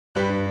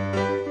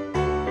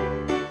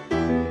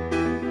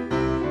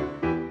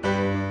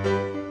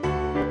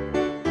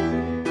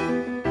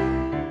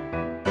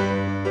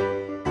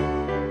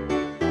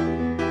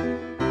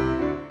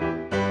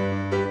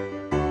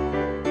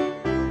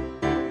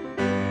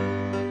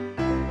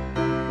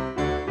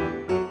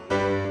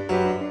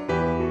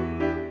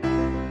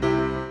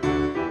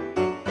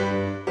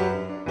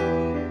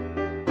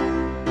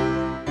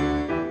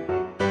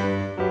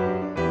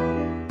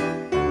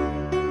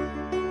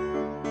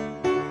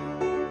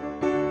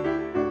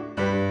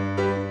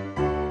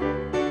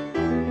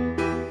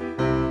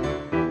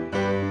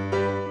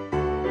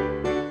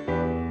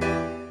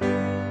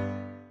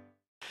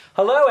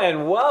Hello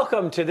and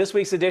welcome to this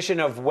week's edition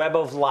of Web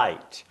of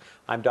Light.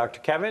 I'm Dr.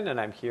 Kevin and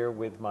I'm here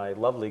with my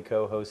lovely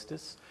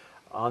co-hostess,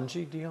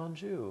 Angie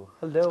D'Anjou.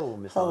 Hello,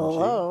 Miss Angie.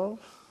 Hello.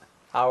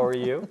 How are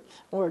you?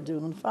 We're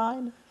doing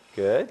fine.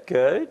 Good,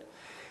 good.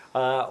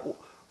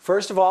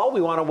 First of all, we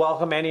want to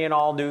welcome any and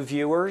all new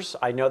viewers.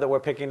 I know that we're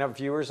picking up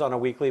viewers on a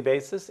weekly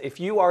basis. If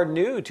you are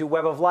new to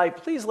Web of Light,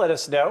 please let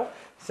us know.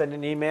 Send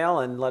an email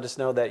and let us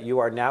know that you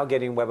are now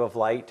getting Web of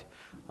Light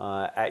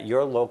at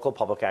your local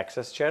public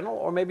access channel,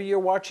 or maybe you're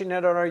watching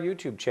it on our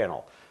YouTube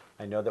channel.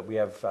 I know that we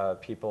have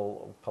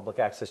public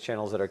access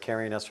channels that are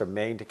carrying us from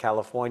Maine to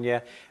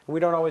California, and we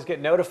don't always get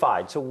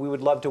notified, so we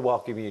would love to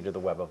welcome you to the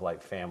Web of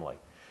Light family.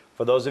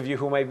 For those of you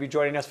who may be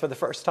joining us for the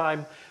first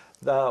time,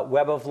 the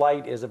Web of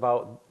Light is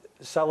about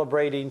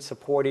celebrating,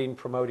 supporting,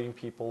 promoting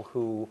people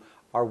who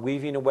are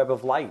weaving a web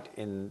of light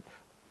in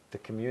the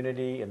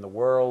community, in the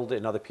world,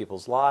 in other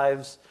people's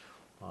lives,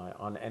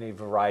 on any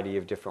variety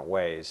of different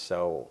ways.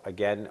 So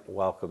again,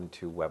 welcome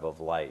to Web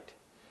of Light.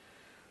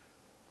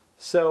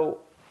 So,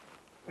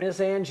 Ms.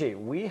 Angie,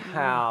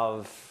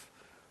 I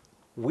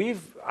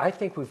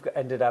think we've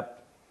ended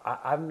up,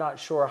 I'm not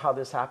sure how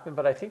this happened,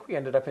 but I think we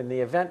ended up in the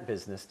event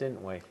business,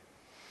 didn't we?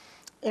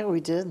 Yeah, we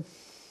did.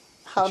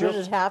 How did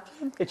it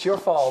happen? It's your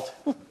fault.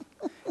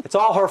 It's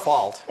all her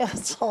fault. Yeah,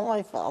 it's all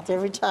my fault.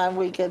 Every time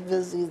we get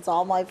busy, it's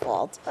all my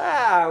fault.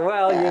 Ah,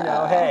 well, you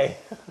know, hey.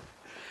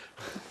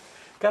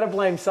 Got to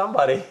blame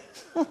somebody.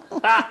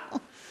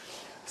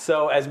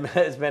 So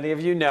as many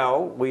of you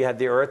know, we had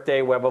the Earth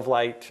Day Web of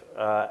Light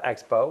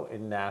Expo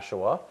in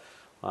Nashua,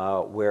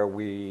 where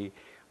we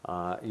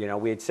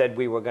had said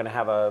we were going to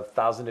have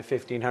 1,000 to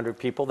 1,500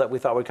 people that we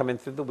thought would come in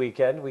through the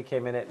weekend. We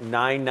came in at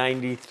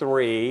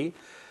 993.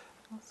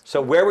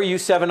 So where were you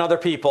 7 other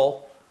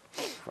people?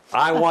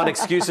 I want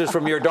excuses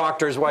from your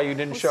doctors why you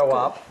didn't show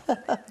up.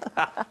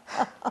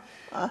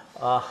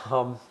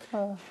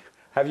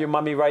 Have your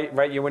mommy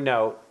write you a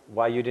note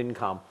why you didn't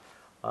come.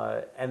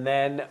 And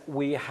then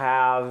we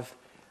have,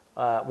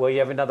 you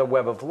have another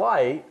Web of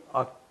Light,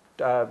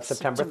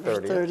 September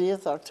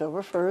 30th.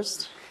 October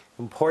 1st.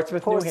 In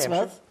Portsmouth, New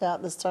Hampshire. Yeah,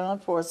 this time in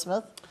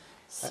Portsmouth.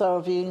 So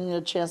if you get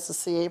a chance to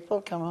see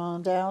April, come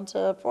on down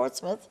to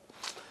Portsmouth.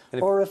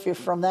 Or if you're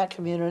from that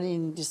community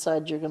and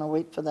decide you're going to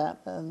wait for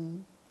that,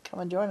 then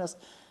come and join us.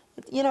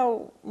 You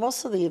know,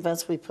 most of the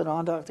events we put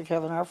on, Dr.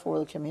 Kevin, are for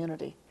the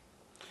community.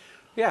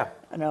 Yeah.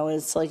 I know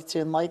it's like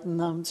to enlighten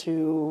them,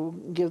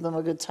 to give them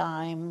a good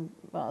time,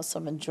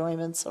 some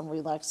enjoyment, some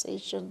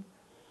relaxation.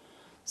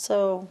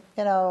 So,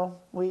 you know,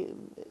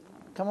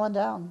 come on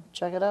down,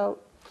 check it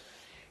out.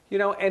 You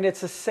know, and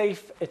it's a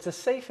safe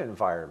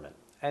environment.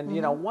 And,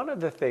 you know, one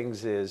of the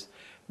things is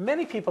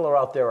many people are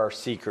out there are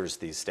seekers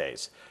these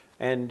days.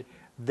 And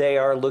they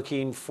are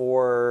looking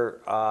for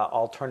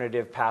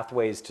alternative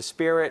pathways to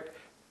spirit,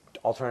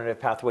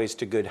 alternative pathways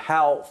to good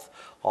health,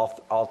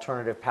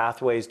 alternative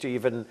pathways to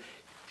even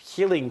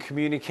healing,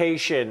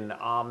 communication,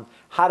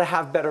 how to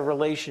have better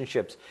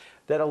relationships.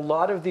 That a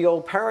lot of the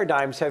old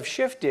paradigms have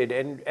shifted,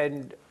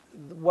 and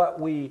what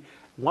we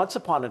once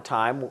upon a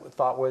time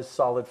thought was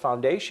solid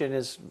foundation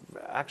has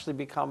actually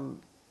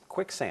become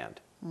quicksand.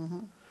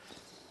 Mm-hmm.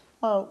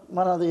 Well,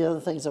 one of the other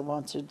things I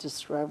want to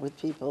describe with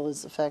people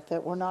is the fact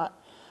that we're not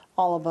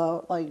all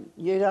about, like,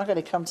 you're not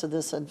going to come to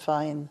this and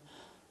find,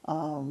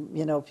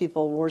 you know,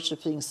 people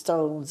worshiping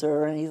stones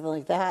or anything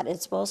like that.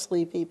 It's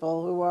mostly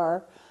people who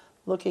are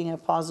looking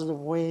at positive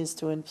ways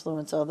to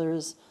influence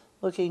others,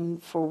 looking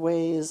for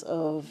ways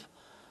of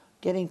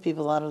getting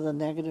people out of the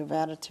negative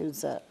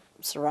attitudes that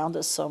surround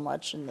us so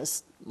much in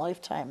this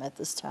lifetime at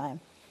this time.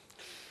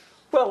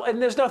 Well,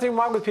 and there's nothing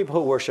wrong with people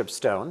who worship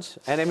stones.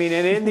 And I mean,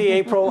 and in the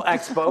April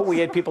Expo, we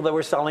had people that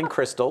were selling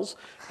crystals.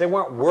 They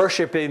weren't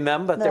worshiping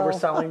them, but they were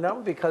selling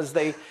them because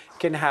they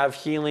can have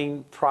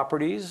healing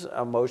properties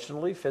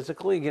emotionally,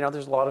 physically. You know,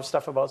 there's a lot of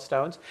stuff about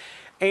stones.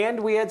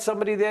 And we had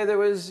somebody there that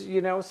was,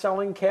 you know,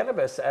 selling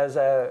cannabis as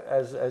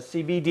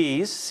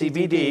CBDs,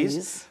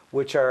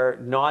 which are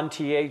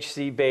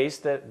non-THC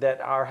based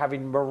that are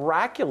having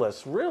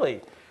miraculous,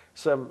 really,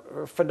 some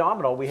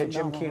phenomenal. We had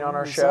Jim Keene on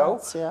our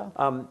results, show.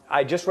 Yeah.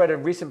 I just read a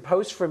recent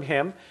post from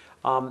him.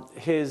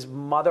 His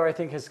mother, I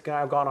think, has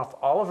now gone off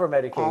all of her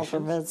medications. All of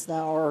her meds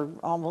now are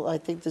almost, I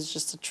think there's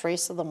just a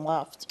trace of them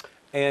left.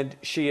 And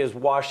she is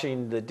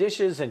washing the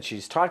dishes and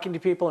she's talking to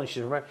people and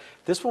she's,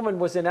 this woman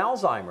was in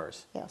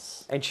Alzheimer's.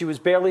 Yes. And she was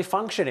barely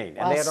functioning.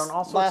 And they had on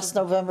all sorts last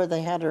November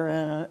they had her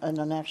in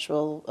an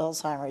actual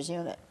Alzheimer's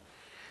unit.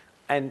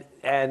 And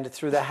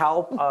through the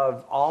help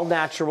of all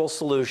natural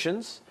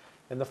solutions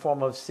in the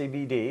form of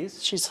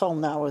CBDs. She's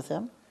home now with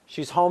him.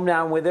 She's home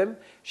now with him.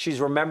 She's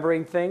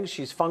remembering things.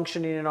 She's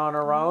functioning on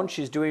her own.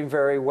 She's doing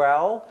very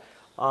well.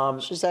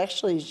 She's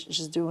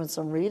doing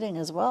some reading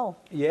as well.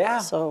 Yeah.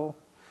 So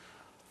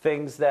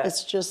things that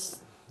it's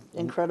just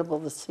incredible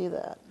to see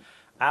that.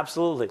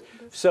 Absolutely.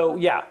 So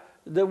yeah,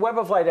 the Web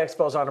of Light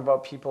Expo is on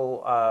about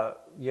people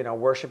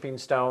worshiping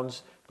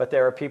stones, but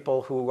there are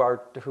people who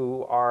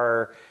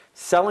are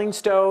selling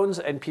stones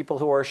and people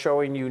who are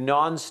showing you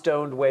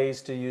non-stoned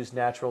ways to use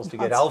naturals to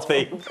get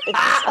healthy.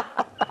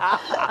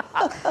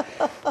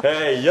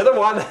 Hey, you're the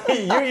one.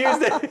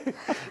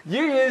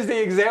 You used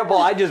the example.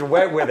 I just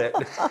went with it.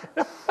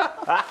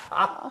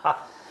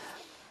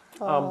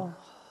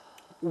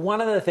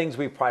 One of the things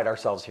we pride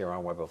ourselves here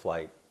on Web of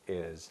Light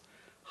is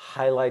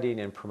highlighting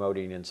and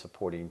promoting and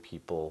supporting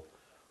people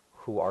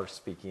who are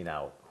speaking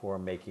out, who are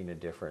making a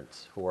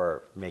difference, who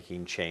are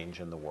making change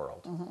in the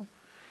world.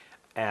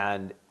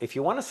 And if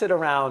you want to sit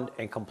around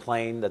and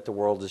complain that the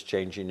world is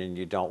changing and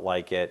you don't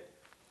like it,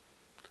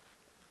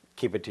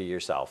 keep it to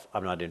yourself.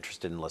 I'm not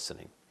interested in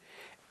listening.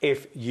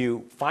 If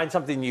you find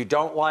something you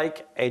don't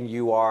like and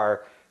you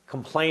are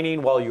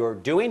complaining while you're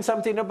doing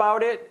something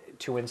about it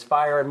to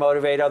inspire and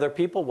motivate other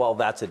people, well,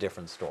 that's a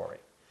different story.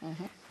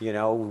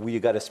 You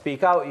got to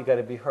speak out, you got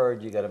to be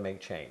heard, you got to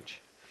make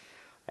change.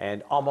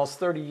 And almost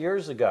 30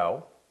 years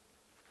ago,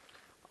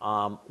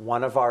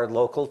 one of our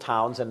local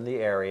towns in the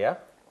area,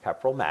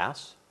 Pepperell,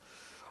 Mass.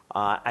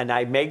 And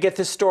I may get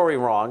this story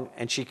wrong,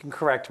 and she can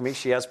correct me.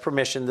 She has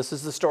permission. This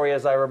is the story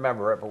as I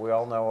remember it, but we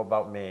all know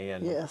about me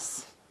and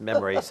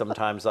memory.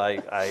 Sometimes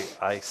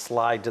I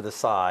slide to the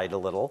side a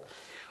little.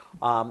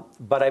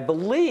 But I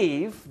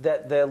believe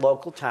that the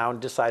local town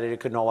decided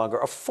it could no longer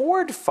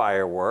afford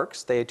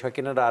fireworks. They had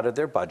taken it out of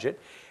their budget.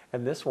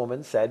 And this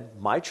woman said,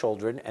 my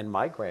children and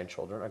my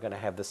grandchildren are going to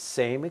have the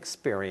same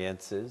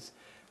experiences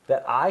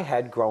that I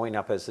had growing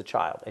up as a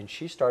child. And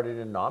she started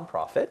a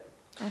nonprofit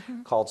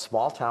called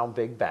Small Town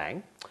Big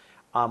Bang,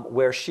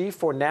 where she,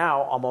 for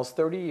now, almost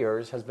 30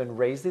 years, has been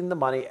raising the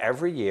money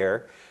every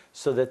year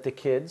so that the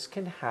kids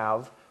can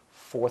have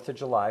 4th of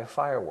July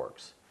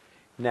fireworks.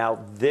 Now,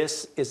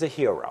 this is a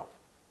hero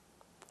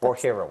or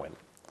heroine.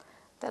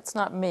 That's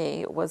not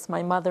me. It was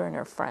my mother and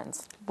her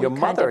friends. Your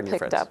mother and your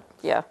friends? Up.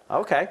 Yeah.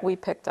 Okay. We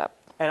picked up.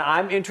 And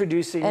I'm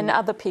introducing... And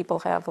other people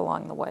have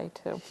along the way,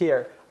 too.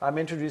 Here, I'm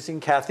introducing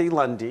Cathy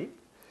Ludeen.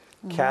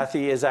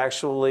 Cathy is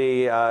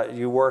actually,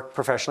 you work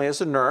professionally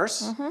as a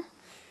nurse.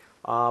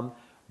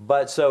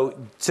 But so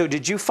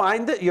did you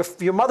find it?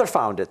 Your mother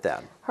found it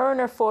then? Her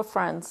and her 4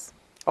 friends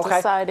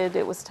decided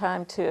it was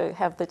time to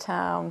have the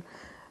town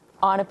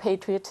honor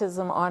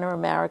patriotism, honor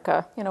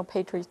America.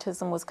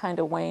 Patriotism was kind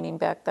of waning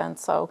back then,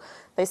 so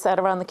they sat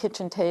around the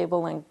kitchen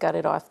table and got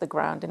it off the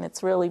ground, and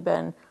it's really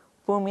been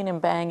booming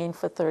and banging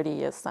for 30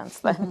 years since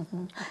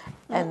then.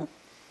 And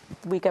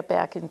we got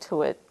back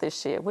into it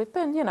this year. We've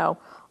been,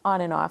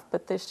 on and off,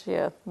 but this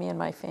year, me and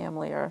my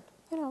family are,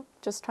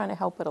 just trying to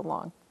help it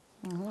along.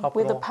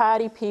 We're the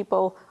party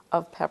people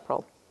of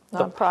Pepperell.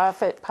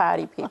 Nonprofit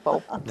party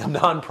people. The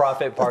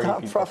nonprofit party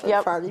people.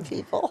 Nonprofit party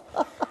people.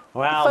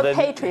 Wow. For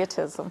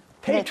patriotism.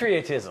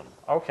 Patriotism.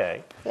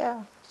 Okay.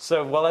 Yeah.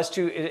 So, well, that's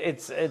true.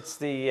 It's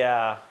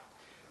the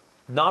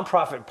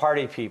nonprofit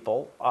party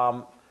people.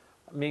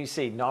 You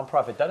see,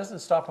 nonprofit, that doesn't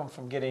stop them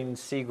from getting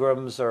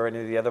Seagrams or any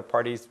of the other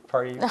party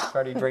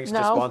drinks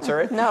to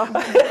sponsor it? No,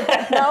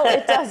 no,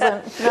 it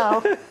doesn't.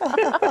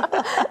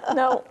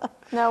 No,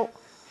 no.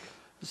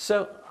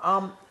 So,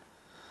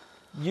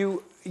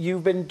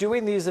 you've been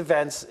doing these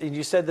events, and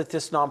you said that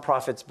this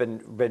nonprofit's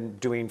been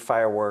doing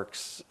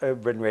fireworks,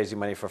 been raising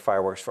money for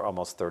fireworks for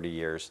almost 30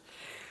 years.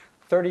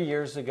 30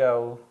 years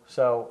ago,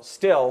 so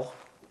still,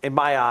 in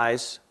my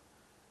eyes,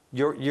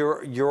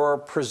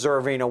 you're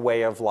preserving a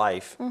way of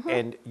life,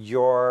 and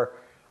you're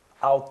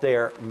out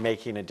there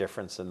making a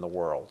difference in the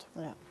world,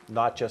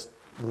 not just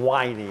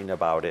whining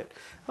about it.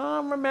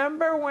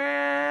 Remember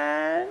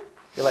when?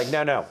 You're like,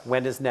 no,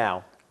 when is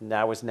now?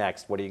 Now is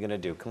next. What are you going to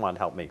do? Come on,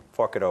 help me.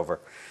 Fork it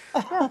over.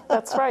 Yeah,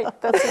 that's right.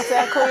 That's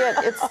exactly it.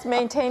 It's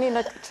maintaining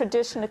a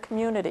tradition, a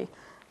community.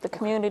 The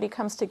community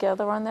comes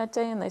together on that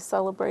day and they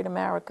celebrate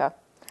America.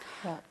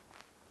 Yeah.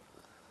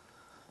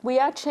 We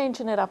are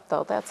changing it up,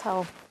 though. That's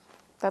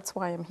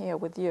why I'm here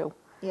with you.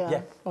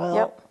 Yeah. Well,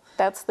 Yep.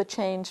 That's the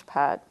change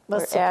part.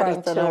 that's We're the adding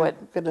part that to I'm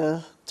it. going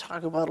to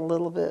talk about a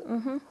little bit.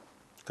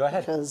 Go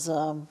ahead. Because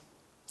a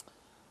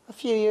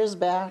few years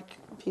back,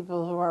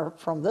 people who are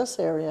from this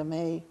area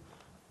may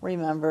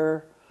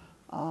remember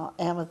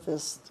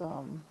Amethyst.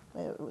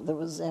 There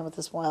was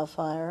Amethyst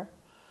wildfire.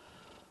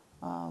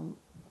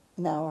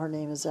 Now her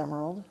name is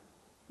Emerald.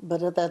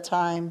 But at that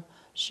time,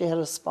 she had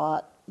a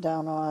spot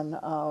down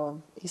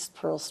on East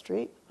Pearl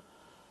Street.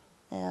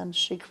 And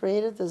she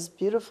created this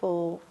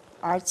beautiful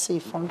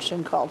artsy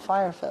function called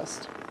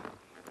Firefest.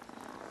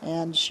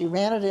 And she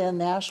ran it in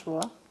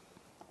Nashua.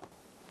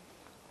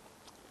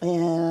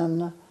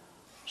 And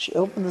she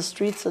opened the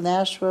streets of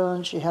Nashua,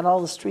 and she had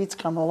all the streets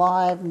come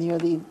alive near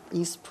the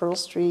East Pearl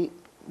Street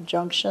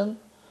junction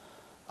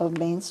of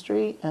Main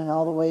Street and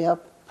all the way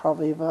up,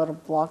 probably about a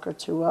block or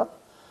two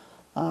up.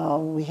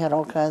 We had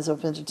all kinds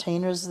of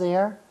entertainers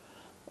there.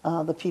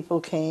 The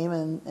people came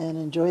and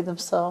enjoyed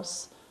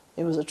themselves.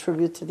 It was a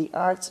tribute to the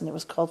arts, and it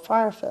was called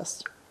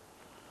Firefest.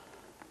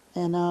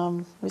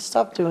 And we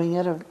stopped doing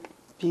it a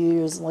few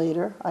years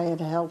later. I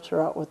had helped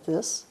her out with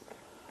this.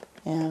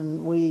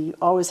 And we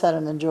always had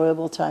an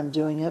enjoyable time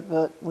doing it,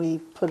 but we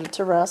put it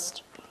to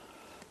rest.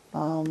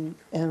 And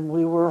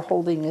we were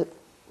holding it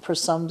for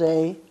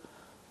someday.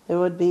 There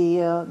would be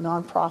a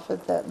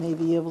nonprofit that may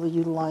be able to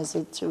utilize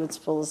it to its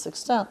fullest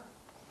extent.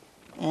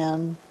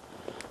 And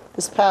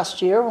this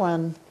past year,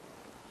 when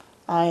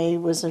I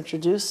was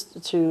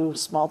introduced to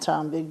Small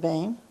Town Big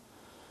Bang,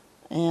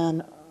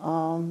 and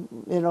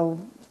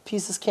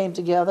pieces came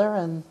together,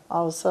 and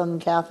all of a sudden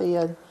Cathy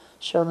had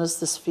shown us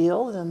this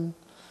field, and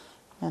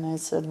I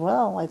said,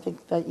 well, I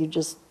think that you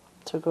just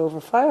took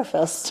over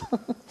Firefest.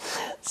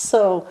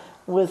 So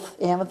with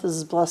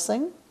Amethyst's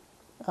blessing,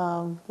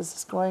 this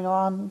is going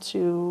on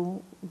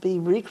to be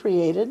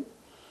recreated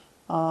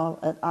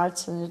at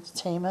Arts and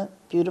Entertainment,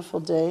 beautiful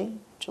day,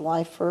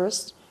 July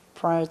 1st,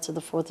 prior to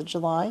the 4th of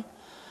July,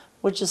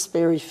 which is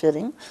very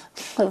fitting,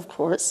 of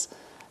course.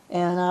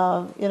 And,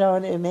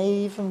 and it may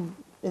even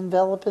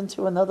envelop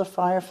into another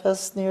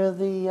Firefest near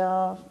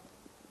the,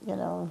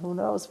 who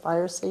knows,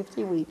 Fire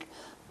Safety Week,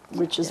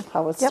 which is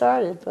how it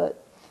started.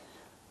 But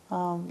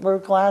we're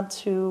glad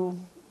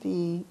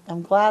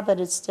I'm glad that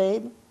it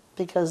stayed,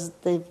 because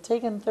they've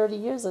taken 30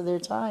 years of their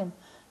time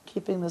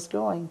keeping this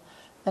going.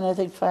 And I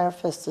think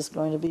Firefest is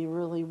going to be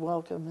really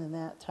welcome in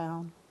that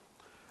town.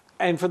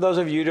 And for those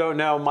of you who don't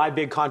know, my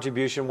big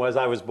contribution was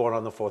I was born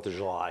on the 4th of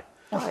July.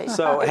 Right.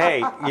 So,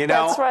 hey,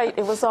 That's right.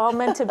 It was all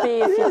meant to be,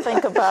 if you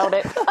think about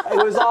it.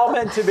 It was all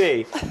meant to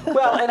be.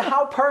 Well, and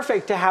how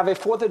perfect to have a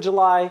 4th of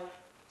July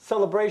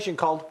celebration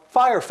called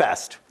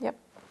Firefest. Yep.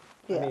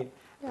 Yeah. I mean,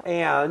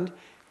 and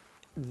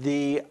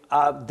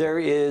there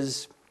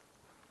is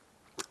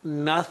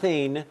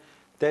nothing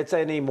that's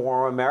any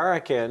more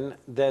American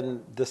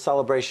than the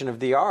celebration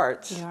of the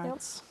arts. The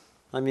arts.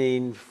 I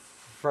mean,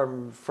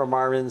 from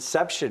our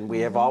inception, we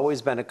have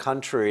always been a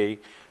country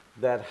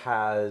that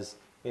has,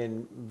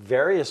 in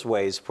various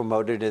ways,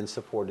 promoted and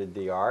supported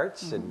the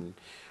arts and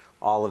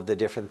all of the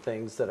different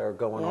things that are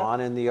going on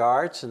in the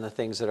arts and the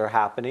things that are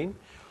happening.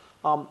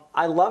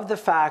 I love the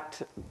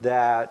fact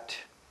that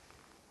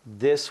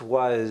this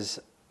was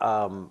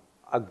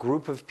a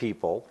group of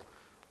people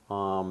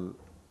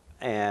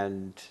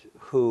and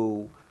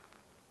who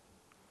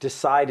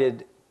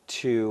decided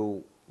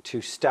to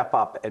step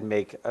up and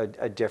make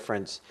a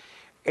difference.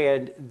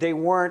 And they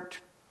weren't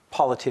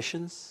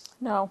politicians.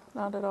 No,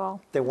 not at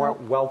all. They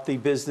weren't wealthy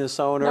business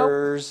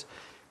owners.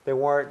 They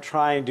weren't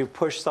trying to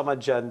push some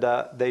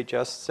agenda. They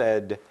just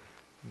said,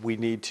 we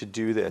need to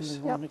do this.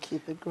 We want to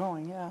keep it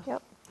growing, yeah.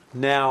 Yep.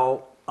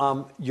 Now,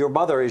 is your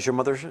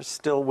mother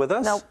still with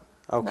us? Nope.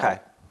 Okay.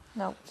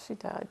 No, she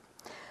died.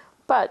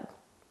 But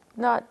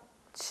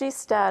she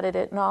started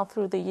it, and all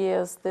through the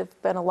years,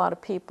 there've been a lot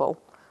of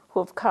people who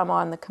have come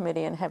on the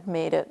committee and have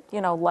made it,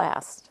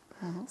 last.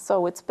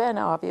 So it's been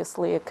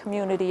obviously a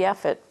community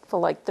effort for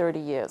like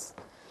 30 years.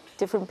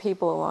 Different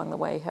people along the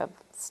way have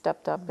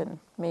stepped up and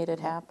made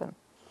it happen.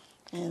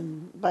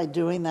 And by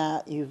doing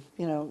that,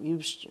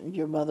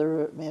 your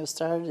mother may have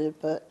started it,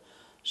 but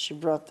she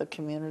brought the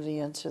community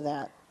into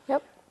that.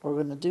 Yep. We're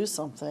going to do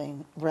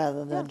something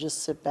rather than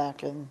just sit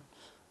back and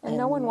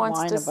no one wants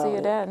whine to see about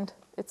it end.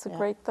 It's a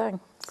great thing.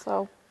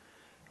 So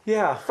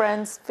Yeah.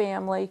 friends,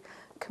 family,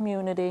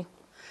 community.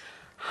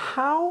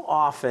 How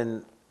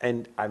often,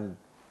 and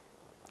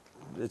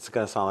it's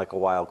going to sound like a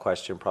wild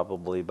question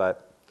probably,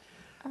 but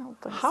I don't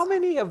think how so.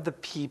 many of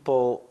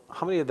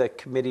the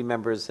committee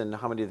members and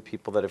how many of the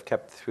people that have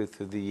kept through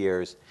the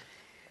years,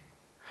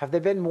 have they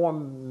been more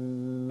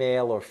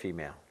male or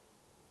female?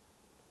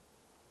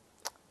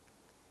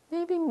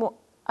 Maybe more.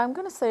 I'm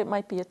going to say it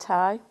might be a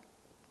tie,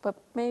 but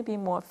maybe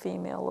more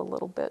female a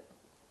little bit.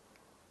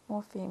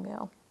 More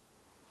female.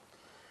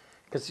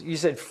 Because you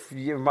said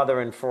your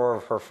mother and 4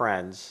 of her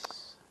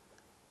friends.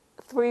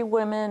 3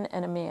 women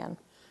and a man.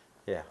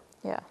 Yeah.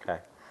 Yeah. Okay.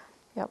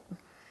 Yep.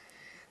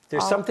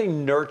 There's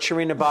something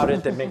nurturing about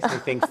it that makes me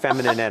think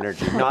feminine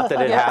energy. Not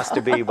that it has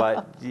to be,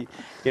 but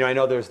I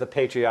know there's the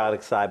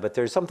patriotic side, but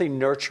there's something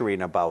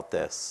nurturing about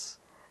this.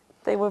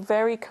 They were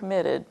very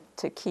committed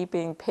to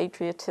keeping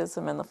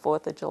patriotism and the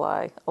 4th of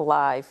July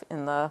alive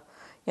in the,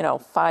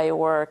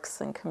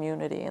 fireworks and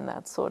community and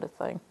that sort of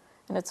thing.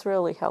 And it's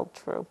really held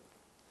true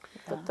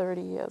for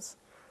 30 years.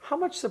 How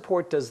much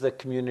support does the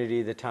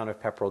community, the town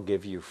of Pepperell,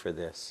 give you for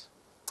this?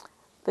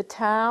 The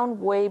town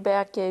way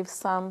back gave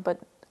some, but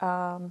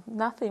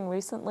nothing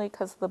recently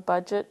because of the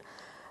budget.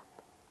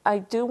 I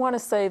do want to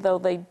say, though,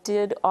 they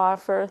did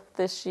offer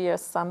this year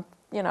some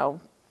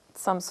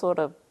sort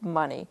of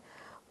money,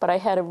 but I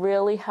had a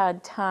really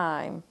hard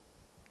time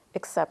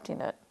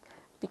accepting it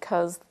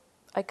because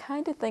I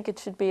kind of think it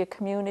should be a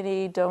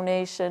community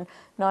donation,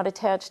 not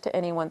attached to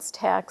anyone's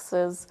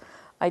taxes.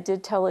 I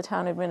did tell the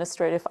town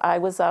administrator if I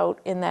was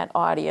out in that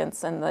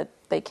audience and that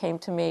they came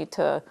to me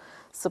to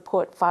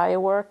support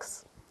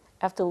fireworks,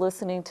 after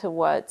listening to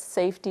what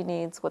safety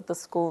needs, what the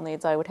school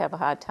needs, I would have a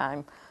hard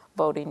time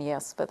voting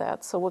yes for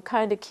that. So we're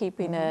kind of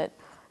keeping it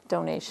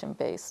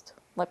donation-based.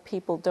 Let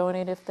people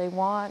donate if they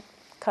want,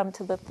 come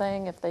to the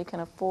thing if they can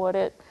afford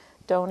it,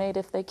 donate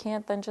if they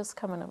can't, then just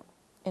come and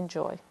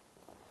enjoy.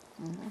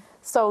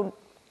 So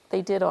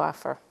they did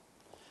offer.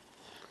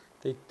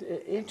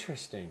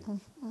 Interesting.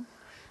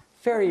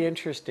 Very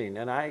interesting,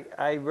 and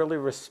I really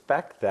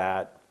respect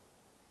that.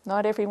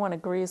 Not everyone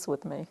agrees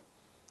with me.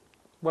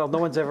 Well, no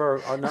one's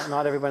ever,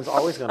 not everyone's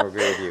always going to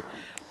agree with you.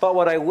 But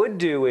what I would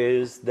do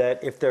is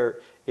that if there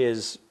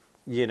is,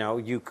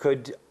 you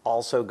could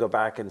also go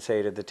back and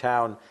say to the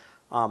town,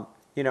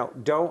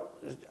 don't,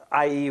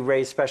 i.e.,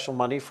 raise special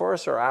money for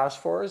us or ask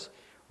for us,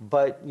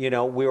 but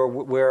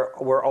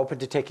we're open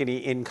to take any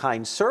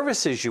in-kind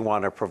services you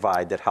want to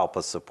provide that help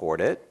us support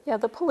it. Yeah,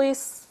 the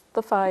police,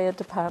 the fire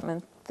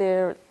department,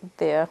 they're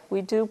there.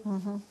 We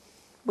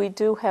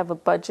do have a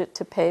budget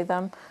to pay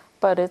them,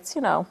 but it's,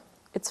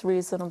 it's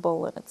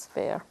reasonable and it's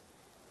fair.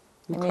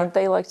 I mean, Okay.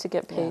 they like to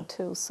get paid Yeah.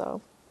 too,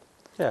 so,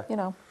 Yeah.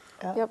 Yeah.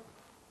 Yep.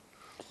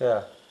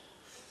 Yeah.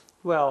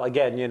 Well,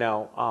 again,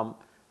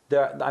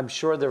 I'm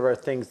sure there are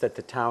things that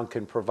the town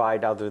can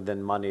provide other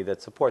than money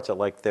that supports it.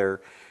 Like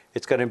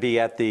it's going to be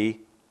at the,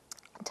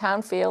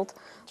 Town field,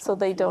 so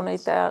they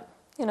donate that.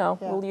 Yeah.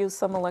 We'll use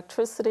some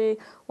electricity,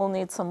 we'll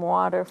need some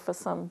water for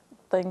some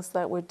things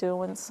that we're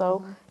doing.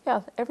 So,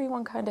 yeah,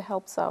 everyone kind of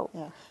helps out.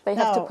 Yeah. They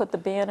have to Now- put the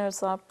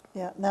banners up.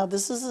 Yeah, now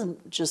this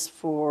isn't just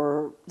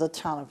for the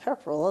town of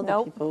Pepperell. Other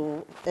Nope.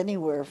 people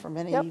anywhere from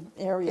any Yep.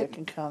 area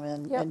can come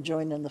in Yep. and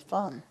join in the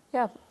fun.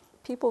 Yeah,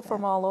 people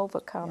from all over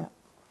come.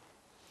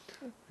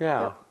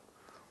 yeah. Yep.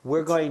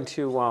 We're going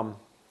to,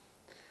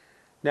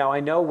 now I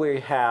know we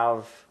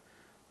have,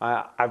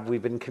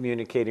 we've been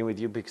communicating with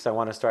you because I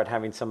want to start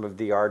having some of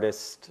the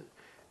artists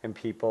and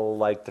people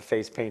like the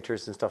face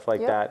painters and stuff like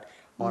Yep. that.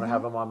 I want to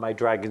have them on my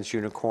Dragons,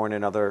 Unicorn,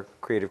 and other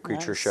creative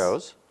creature Nice.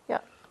 shows. Yeah,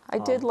 I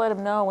did let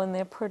them know, and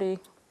they're pretty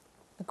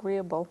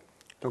agreeable.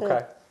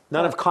 Okay.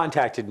 None have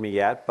contacted me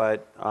yet,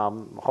 but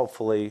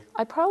hopefully,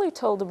 I probably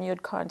told them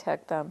you'd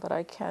contact them, but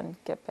I can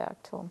get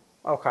back to them.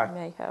 okay. I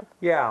may have.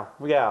 Yeah,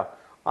 yeah.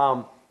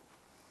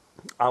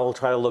 I will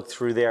try to look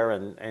through there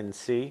and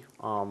see.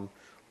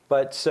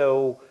 But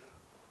so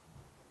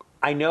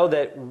I know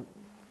that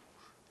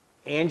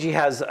Angie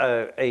has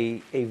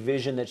a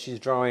vision that she's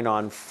drawing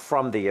on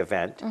from the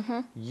event.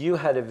 You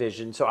had a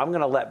vision, so I'm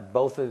going to let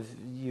both of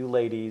you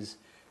ladies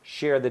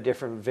share the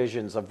different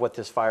visions of what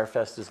this Fire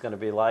Fest is going to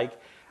be like,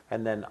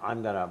 and then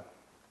I'm going to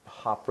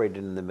hop right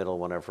in the middle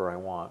whenever I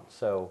want.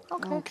 So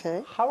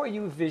Okay. how are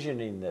you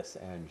visioning this,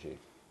 Angie?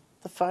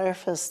 The Fire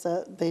Fest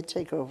that they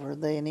take over,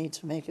 they need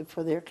to make it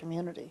for their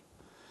community.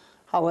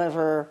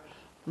 However,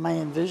 my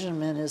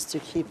envisionment is to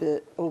keep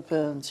it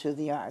open to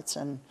the arts.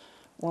 And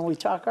when we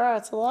talk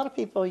arts, a lot of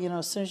people,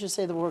 as soon as you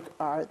say the word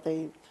art,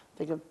 they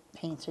think of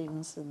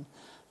paintings and,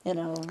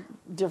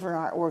 different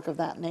artwork of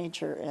that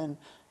nature. And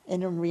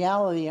in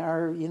reality,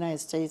 our United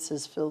States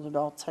is filled with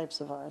all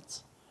types of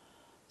arts.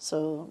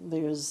 So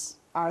there's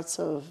arts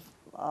of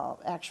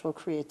actual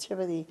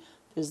creativity,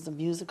 there's the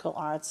musical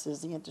arts,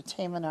 there's the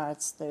entertainment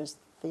arts, there's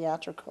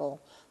theatrical,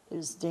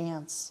 there's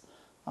dance.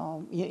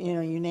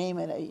 You name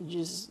it,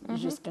 you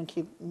just can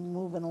keep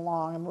moving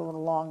along and moving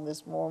along.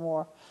 There's more and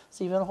more. It's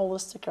even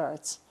holistic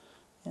arts,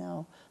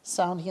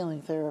 sound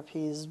healing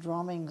therapies,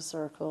 drumming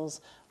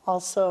circles.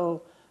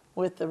 Also,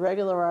 with the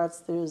regular arts,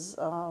 there's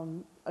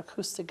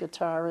acoustic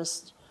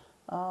guitarists.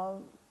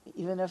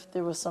 Even if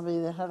there was somebody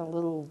that had a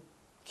little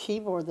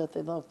keyboard that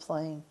they loved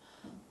playing,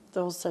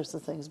 those types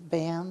of things.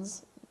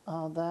 Bands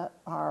that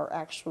are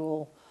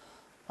actual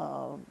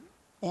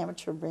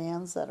amateur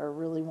bands that are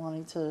really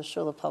wanting to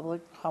show the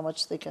public how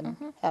much they can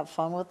have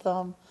fun with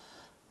them.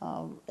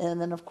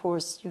 And then, of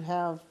course, you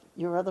have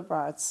your other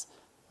arts,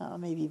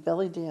 maybe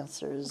belly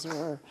dancers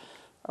or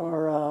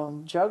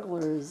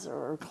jugglers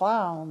or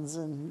clowns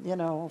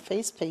and,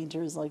 face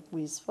painters like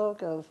we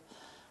spoke of.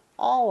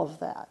 All of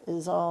that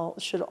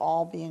should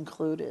all be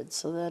included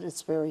so that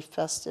it's very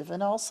festive.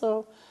 And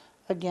also,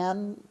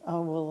 again,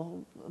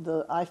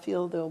 I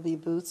feel there'll be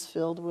booths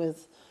filled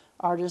with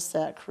artists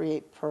that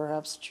create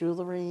perhaps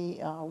jewelry,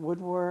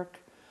 woodwork,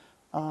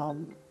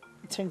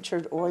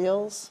 tinctured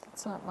oils.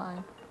 It's not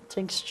mine.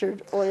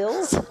 Tinctured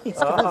oils. He's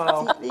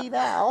gonna beat me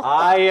now.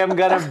 I am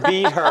going to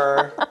beat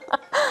her.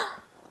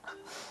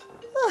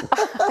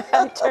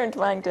 I turned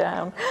mine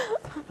down.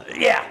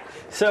 Yeah.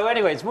 So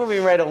anyways,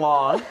 moving right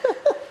along.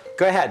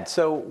 Go ahead.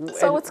 So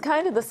it's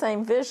kind of the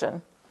same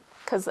vision,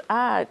 because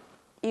art,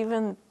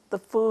 even the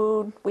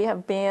food, we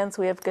have bands,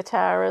 we have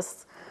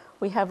guitarists,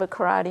 we have a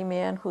karate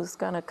man who's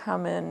going to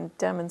come and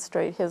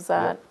demonstrate his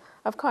art. Yep.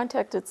 I've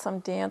contacted some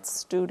dance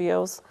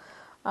studios,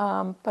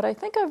 but I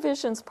think our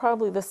vision's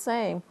probably the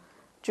same.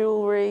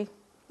 Jewelry,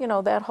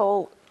 that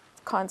whole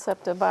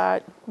concept of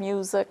art,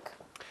 music.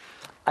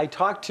 I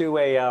talked to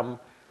a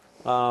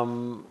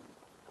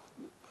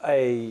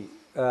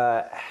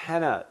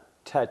henna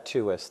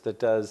tattooist that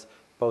does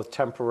both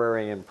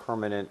temporary and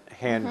permanent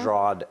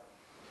hand-drawn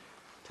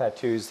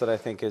tattoos that I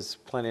think is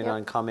planning Yep.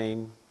 on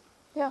coming.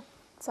 Yeah,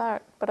 it's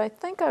art. But I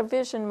think our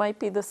vision might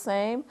be the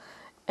same.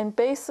 And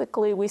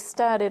basically, we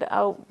started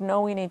out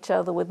knowing each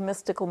other with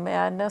mystical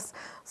madness.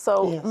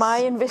 So Yes.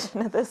 my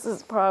envision of this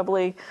is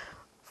probably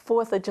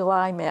 4th of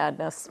July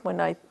madness when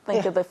I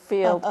think of the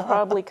field,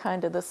 probably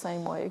kind of the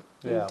same way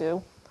Yeah. you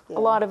do. Yeah. A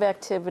lot of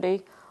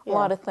activity, a Yeah.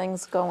 lot of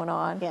things going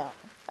on. Yeah.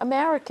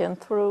 American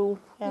through,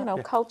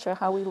 culture,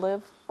 how we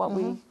live, what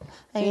we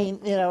I mean,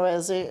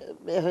 as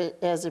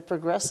it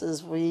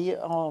progresses, we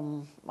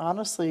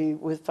honestly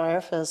with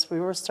Firefest, we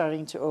were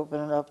starting to open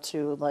it up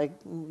to like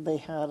they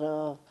had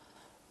an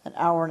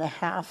hour and a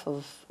half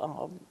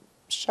of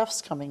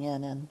chefs coming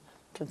in and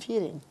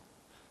competing,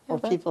 or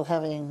but- people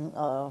having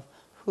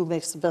who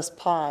makes the best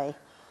pie,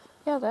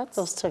 Yeah, that's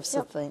those types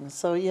of things.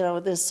 So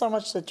there's so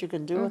much that you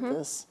can do with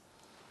this.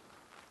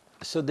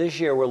 So this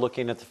year, we're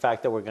looking at the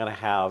fact that we're going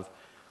to have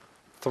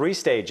 3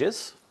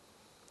 stages.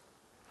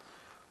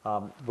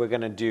 We're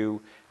going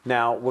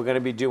to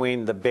be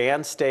doing the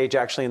band stage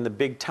actually in the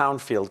big town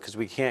field because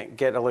we can't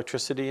get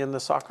electricity in the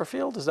soccer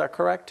field. Is that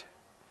correct?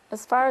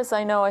 As far as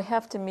I know, I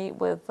have to meet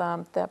with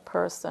that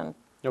person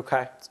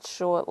Okay.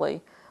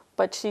 shortly.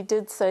 But she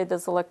did say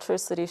there's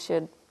electricity. She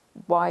had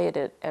wired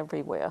it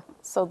everywhere.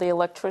 So the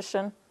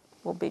electrician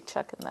will be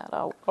checking that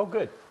out. Oh,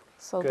 good.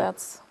 So Good.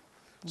 that's,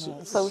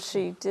 so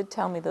she did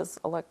tell me there's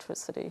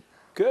electricity.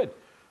 Good.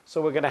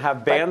 So we're going to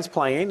have bands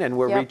playing, and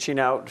we're Yep. reaching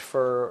out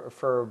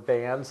for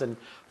bands. And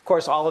of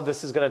course, all of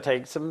this is going to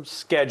take some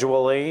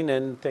scheduling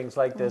and things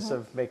like this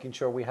of making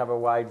sure we have a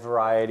wide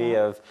variety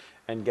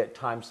and get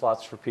time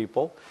slots for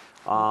people.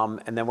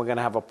 And then we're going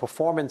to have a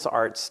performance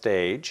art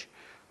stage.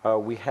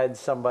 We had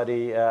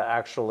somebody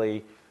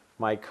actually,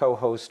 my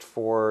co-host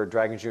for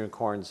Dragons,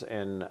 Unicorns,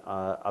 and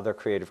Other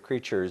Creative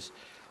Creatures,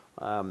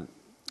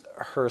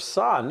 her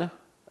son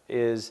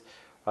is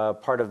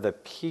part of the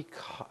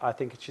Peacock, I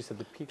think she said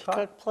the Peacock?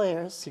 Peacock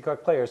Players.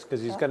 Peacock Players,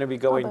 because he's going to be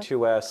going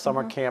to a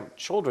summer camp,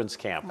 children's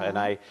camp. And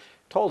I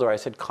told her, I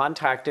said,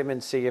 contact him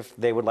and see if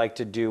they would like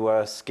to do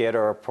a skit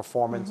or a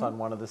performance on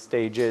one of the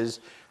stages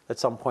at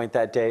some point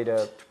that day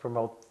to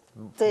promote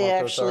They those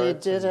actually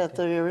arts did and- at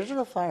the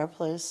original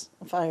Firefest.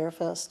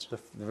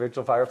 The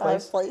original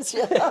fireplace? Fireplace,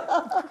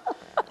 yeah.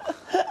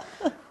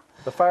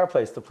 The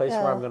fireplace, the place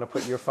where Yeah. I'm going to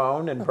put your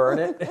phone and burn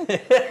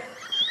it?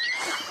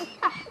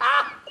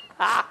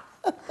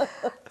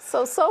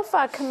 So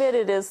far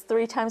committed is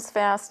 3 Times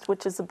Fast,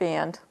 which is a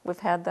band. We've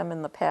had them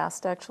in the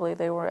past, actually.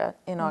 They were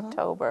in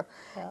October.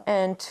 Yeah.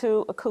 And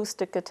 2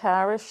 acoustic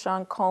guitarists,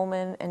 Sean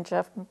Coleman and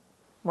Jeff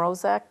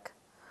Mrozek,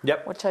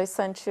 Yep. which I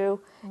sent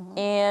you.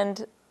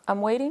 And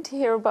I'm waiting to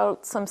hear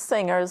about some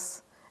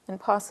singers and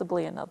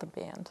possibly another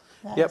band.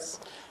 Yep. Nice.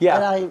 Yeah.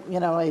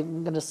 And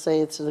I'm going to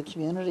say to the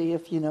community,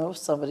 if you know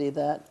somebody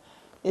that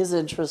is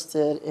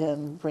interested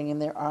in bringing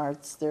their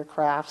arts, their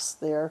crafts,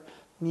 their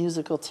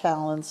musical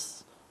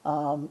talents,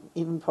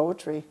 even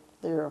poetry.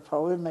 They're a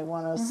poet and they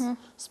want to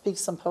speak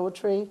some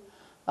poetry.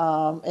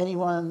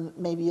 Anyone,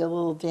 maybe a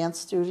little dance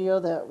studio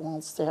that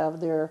wants to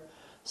have their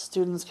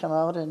students come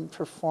out and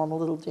perform a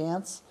little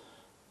dance,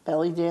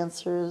 belly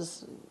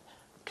dancers,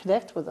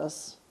 connect with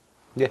us.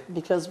 Yeah.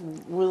 Because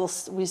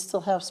we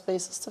still have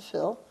spaces to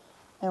fill,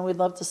 and we'd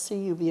love to see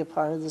you be a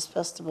part of this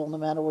festival, no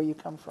matter where you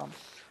come from.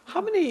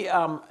 How many,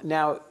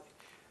 now,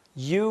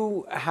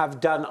 you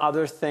have done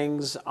other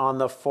things on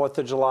the 4th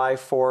of July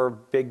for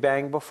Big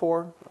Bang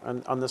before,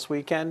 on this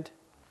weekend?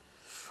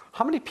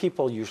 How many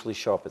people usually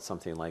show up at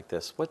something like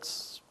this?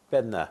 What's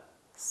been the...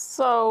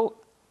 So,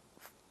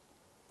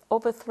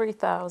 over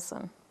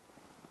 3,000.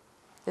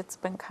 It's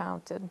been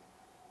counted.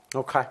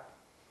 Okay.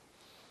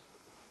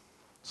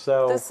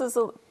 So...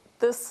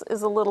 This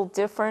is a little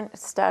different,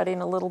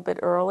 starting a little bit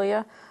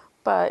earlier,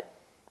 but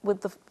with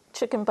the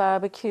chicken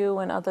barbecue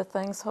and other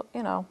things,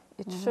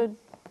 it should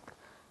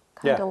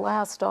kind Yeah. of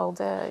last all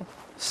day.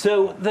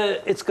 So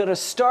it's going to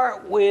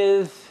start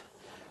with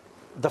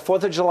the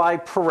 4th of July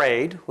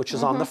parade, which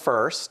is on the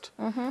 1st.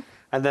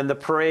 And then the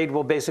parade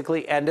will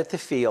basically end at the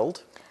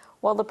field.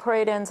 Well, the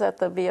parade ends at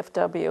the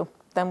VFW,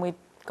 then we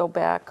go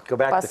back, Go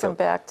back to the bus them field.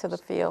 back to the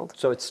field.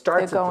 So it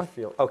starts They're at the going-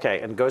 field.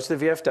 Okay, and goes to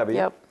the VFW.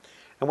 Yep.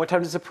 And what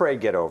time does the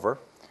parade get over?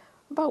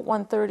 About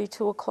 1:30,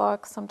 2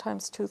 o'clock,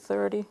 sometimes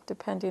 2:30,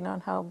 depending on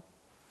how,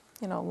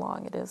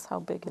 long it is, how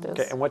big it is.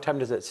 Okay, and what time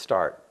does it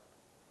start?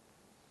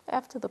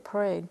 After the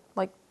parade,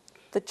 like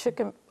the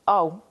chicken,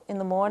 in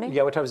the morning,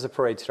 Yeah, what time does the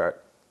parade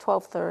start?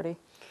 12:30.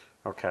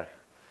 Okay.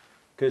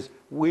 Because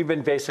we've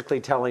been basically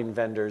telling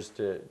vendors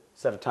to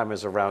set a time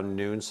as around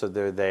noon so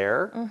they're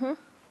there.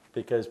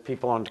 Because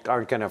people aren't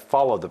going to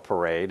follow the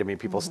parade. I mean,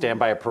 people stand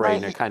by a parade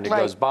and it Right, kind of right.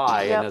 goes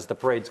by. Yep. And as the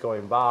parade's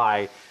going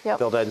by, Yep.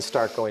 they'll then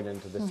start going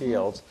into the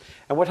fields.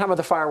 And what time are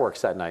the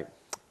fireworks that night?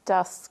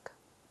 Dusk,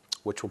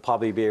 Which will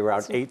probably be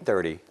around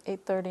 8:30.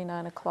 8:30,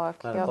 9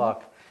 o'clock. 9 Yep.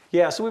 o'clock.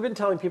 Yeah, so we've been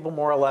telling people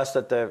more or less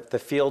that the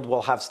field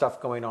will have stuff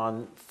going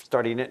on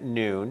starting at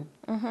noon,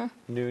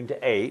 noon to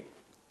 8.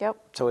 Yep.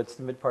 So it's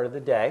the mid part of the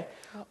day.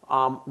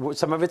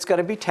 Some of it's going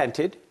to be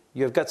tented.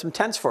 You've got some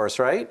tents for us,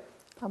 right?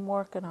 I'm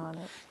working on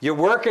it. You're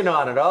working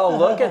on it. Oh,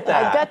 look at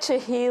that. I got you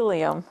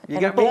helium You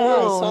and got me- Yeah, I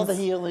balloons saw the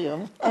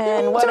helium.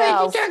 and what Sorry, you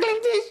else? talk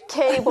like this.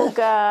 Cable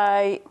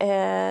guy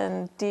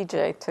and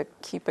DJ to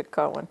keep it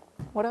going.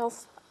 What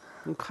else?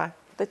 Okay.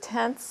 The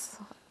tents,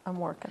 I'm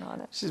working on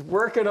it. She's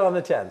working on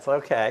the tents.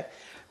 Okay.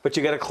 But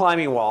you got a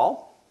climbing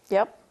wall,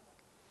 Yep.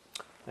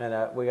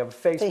 and we have a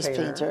face Face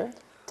painter. painter.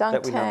 Dunk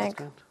that we know is tank,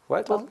 good.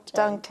 What? little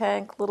dunk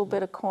tank, little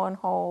bit of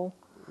cornhole.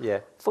 Yeah.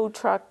 food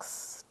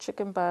trucks,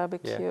 chicken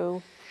barbecue.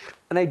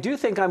 And I do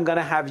think I'm going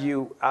to have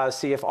you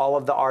see if all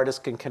of the artists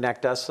can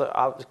connect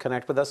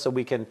with us, so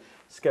we can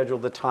schedule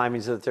the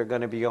timings that they're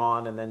going to be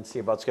on, and then see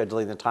about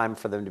scheduling the time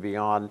for them to be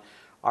on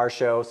our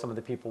show. Some of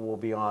the people will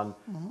be on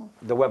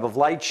the Web of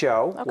Light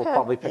show. We'll Okay.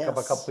 probably pick up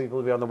a couple people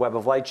to be on the Web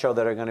of Light show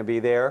that are going to be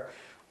there.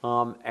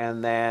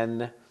 And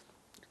then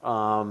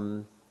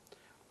I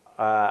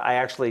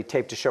actually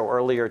taped a show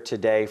earlier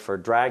today for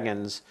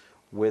Dragons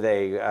with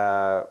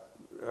a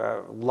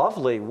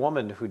lovely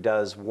woman who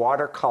does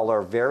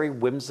watercolor, very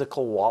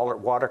whimsical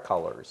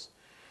watercolors.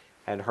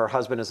 And her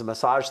husband is a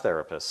massage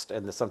therapist,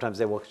 and sometimes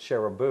they will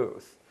share a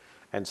booth.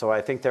 And so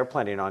I think they're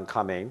planning on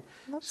coming.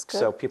 That's good.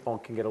 So people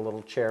can get a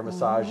little chair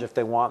massage if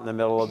they want in the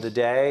middle of the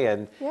day.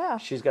 And Yeah.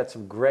 she's got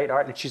some great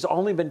art, and she's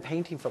only been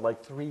painting for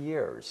like 3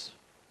 years.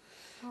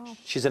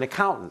 She's an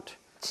accountant,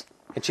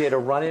 and she had a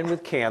run-in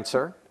with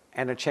cancer,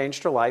 and it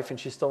changed her life, and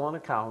she's still an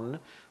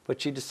accountant, but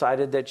she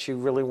decided that she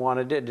really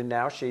wanted it, and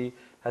now she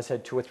has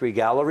had 2 or 3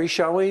 gallery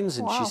showings,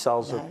 and she Wow.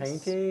 sells her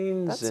Nice.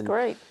 paintings. That's and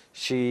great.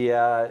 She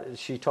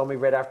told me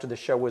right after the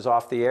show was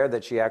off the air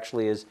that she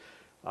actually is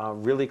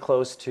really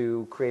close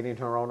to creating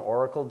her own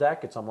oracle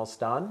deck. It's almost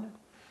done,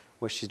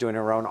 where she's doing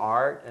her own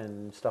art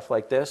and stuff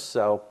like this.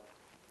 So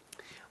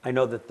I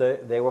know that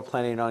they were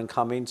planning on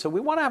coming. So we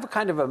want to have a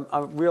kind of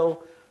a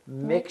real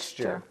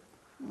mixture.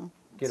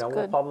 You know,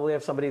 we'll good. probably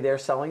have somebody there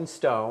selling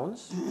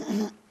stones,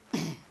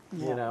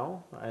 you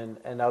know,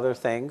 and other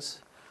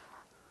things.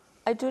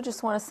 I do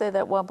just want to say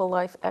that Web of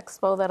Life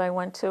Expo that I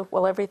went to,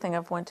 well, everything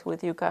I've went to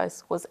with you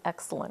guys was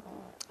excellent.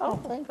 Oh,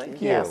 thank you. you.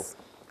 Yes,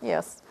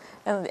 yes.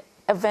 And the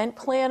event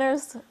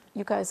planners,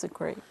 you guys are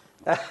great.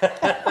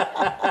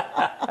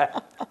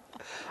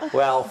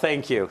 Well,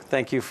 thank you.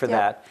 Thank you for Yeah.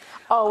 that.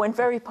 Oh, and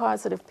very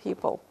positive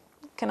people.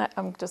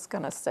 I'm just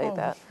going to say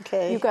that.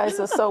 okay. You guys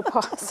are so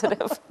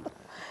positive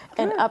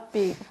and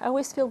upbeat. I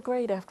always feel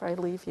great after I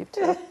leave you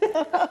too.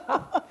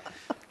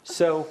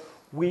 So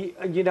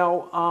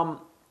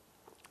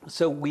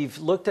so we've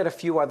looked at a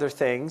few other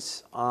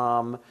things.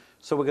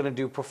 So we're going to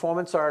do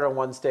performance art on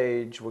one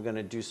stage. We're going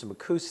to do some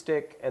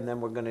acoustic, and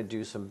then we're going to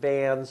do some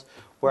bands.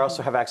 We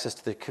also have access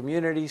to the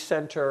community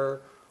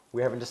center.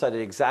 We haven't decided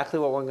exactly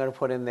what we're going to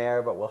put in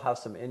there, but we'll have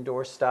some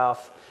indoor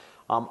stuff.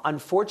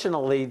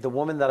 Unfortunately, the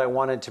woman that I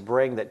wanted to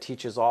bring that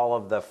teaches all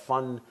of the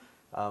fun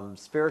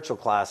spiritual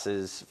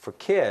classes for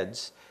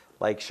kids,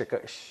 like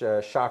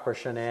chakra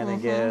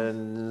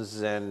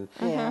shenanigans and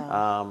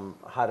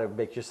how to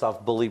make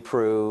yourself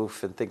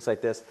bully-proof and things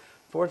like this.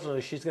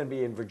 Fortunately, she's going to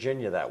be in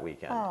Virginia that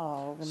weekend.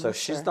 Oh, so miss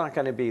she's her. not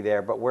going to be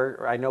there, but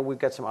I know we've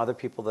got some other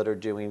people that are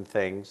doing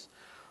things.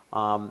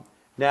 Now,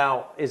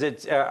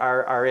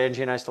 are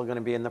Angie and I still going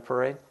to be in the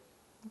parade?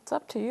 It's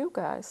up to you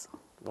guys.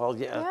 Well,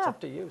 yeah, it's Yeah. up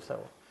to you. So,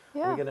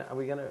 Yeah. are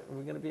we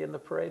gonna be in the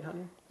parade,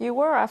 honey? You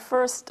were our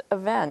first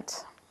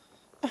event.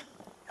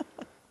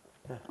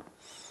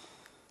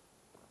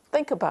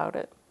 Think about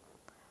it.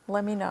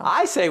 Let me know.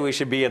 I say we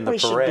should be in the We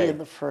should parade. be in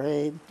the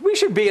parade. We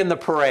should be in the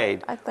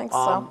parade. I think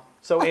so.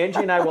 So Angie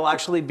and I will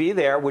actually be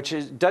there, which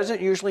doesn't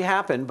usually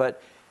happen,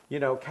 but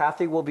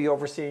Cathy will be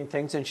overseeing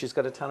things, and she's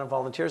got a ton of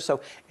volunteers.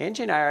 So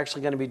Angie and I are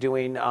actually going to be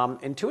doing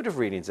intuitive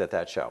readings at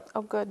that show.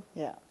 Oh, good.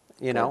 Yeah.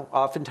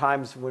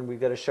 Oftentimes when we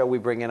get a show, we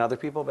bring in other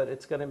people, but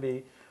it's going to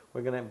be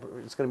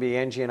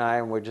Angie and I,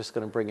 and we're just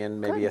going to bring in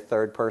maybe Good. a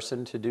third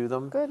person to do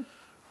them. Good.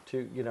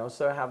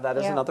 So have that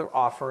as Yeah. another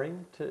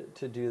offering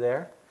to do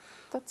there.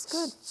 That's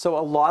good. So a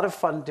lot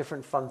of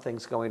different fun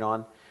things going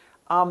on.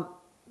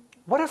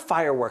 What do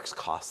fireworks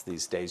cost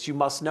these days? You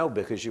must know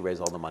because you raise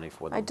all the money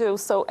for them. I do.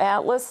 So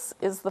Atlas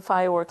is the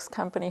fireworks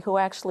company who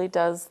actually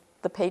does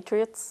the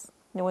Patriots,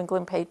 New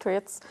England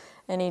Patriots,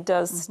 and he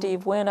does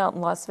Steve Wynn out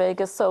in Las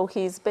Vegas. So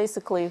he's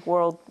basically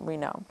world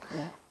renowned.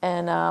 Yeah.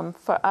 And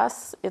for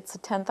us, it's a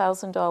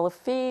 $10,000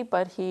 fee,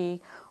 but he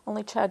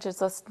only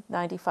charges us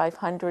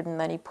 $9,500, and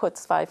then he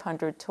puts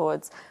 $500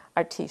 towards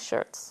our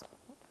T-shirts,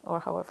 or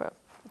however.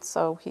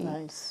 So he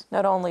Nice.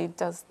 not only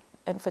does,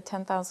 and for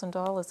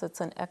 $10,000, it's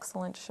an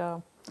excellent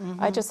show.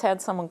 I just had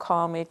someone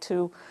call me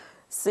to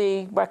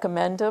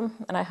recommend him,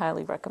 and I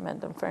highly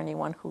recommend him for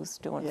anyone who's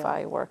doing Yeah.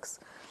 fireworks.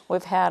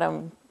 We've had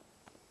him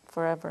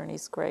forever, and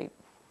he's great.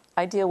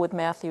 I deal with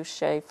Matthew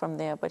Shea from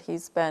there, but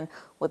he's been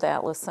with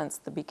Atlas since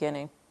the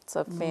beginning. It's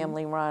a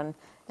family run,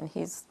 and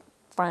he's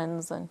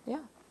friends, and Yeah.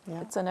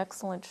 it's an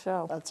excellent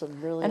show. That's a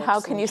really And how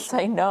can you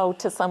excellent say no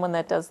to someone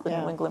that does the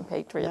Yeah. New England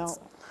Patriots?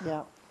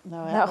 No,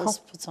 No. Atlas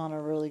puts on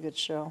a really good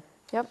show.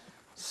 Yep.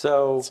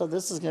 So So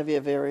this is going to be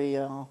a very,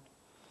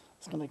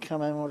 it's going to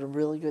come in with a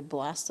really good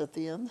blast at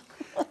the end.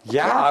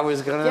 yeah, I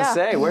was going to Yeah.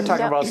 say, we're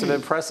talking Yeah. about some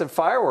impressive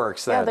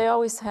fireworks then. Yeah, they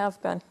always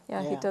have been.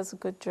 Yeah, he Yeah. does a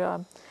good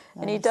job.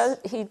 And Nice.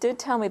 he did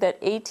tell me that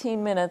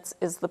 18 minutes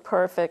is the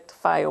perfect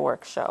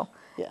fireworks show.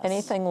 Yes.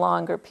 Anything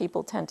longer,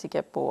 people tend to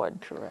get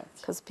bored. Correct.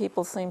 Because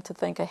people seem to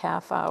think a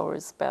half hour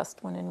is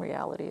best, when in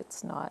reality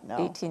it's not. No.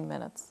 18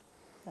 minutes.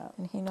 Yeah.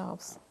 And he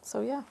knows.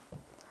 So yeah,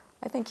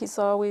 I think he's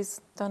always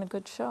done a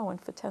good show,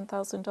 and for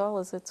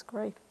 $10,000, it's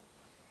great.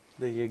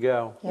 There you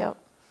go. Yeah. Yep.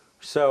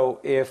 So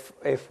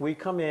if we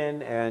come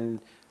in and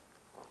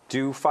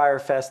do Fire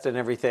Fest and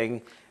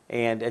everything,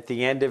 and at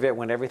the end of it,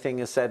 when everything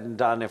is said and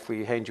done, if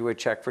we hand you a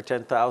check for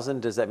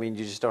 10,000, does that mean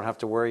you just don't have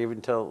to worry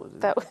until?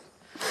 That would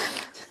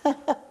go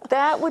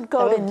That to would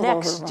blow her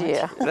next mind.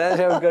 year.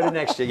 That would go to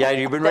next year. Yeah,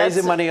 you've been That's-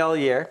 raising money all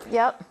year.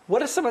 Yep.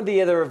 What are some of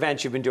the other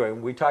events you've been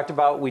doing? We talked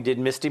about, we did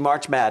Misty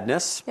March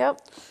Madness.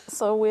 Yep.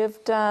 So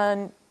we've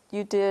done,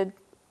 you did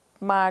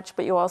March,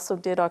 but you also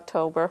did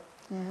October.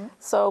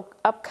 So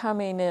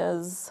upcoming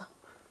is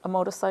a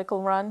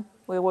motorcycle run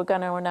where we're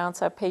going to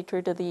announce our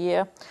Patriot of the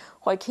Year.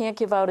 Well, I can't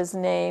give out his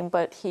name,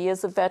 but he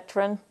is a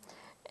veteran,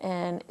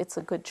 and it's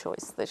a good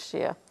choice this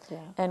year. Yeah.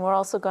 And we're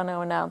also going to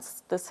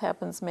announce, this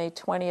happens May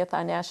 20th,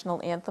 our national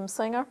anthem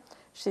singer.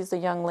 She's a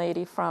young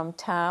lady from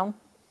town.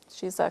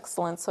 She's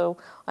excellent. So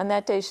on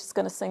that day, she's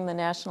going to sing the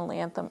national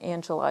anthem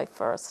and July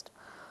 1st.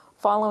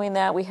 Following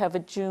that, we have a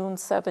June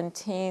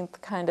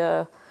 17th kind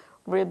of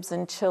ribs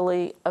and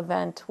chili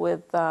event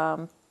with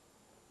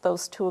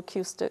those two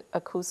acoustic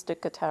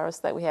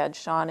guitarists that we had,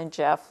 Sean and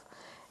Jeff.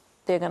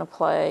 They're going to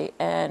play,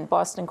 and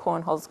Boston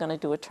Cornhole's going to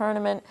do a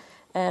tournament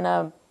and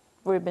a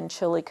rib and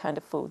chili kind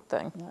of food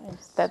thing.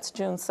 Nice. That's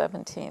June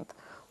 17th,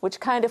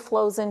 which kind of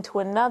flows into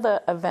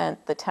another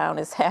event the town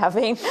is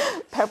having,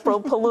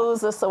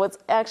 Pepperopalooza. So it's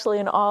actually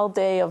an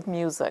all-day of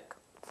music.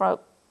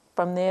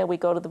 From there, we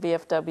go to the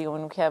VFW,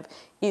 and we have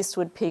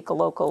Eastwood Peak, a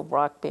local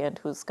rock band,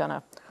 who's going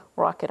to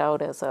rock it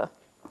out as a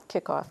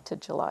kickoff to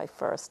July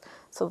 1st.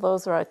 So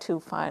those are our two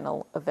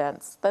final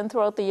events. Then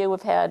throughout the year,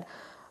 we've had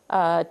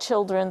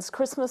children's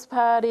Christmas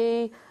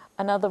party,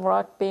 another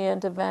rock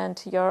band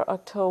event, your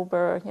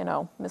October,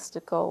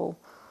 mystical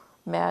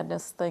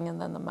madness thing,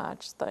 and then the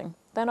March thing.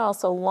 Then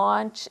also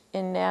launch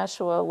in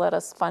Nashua, let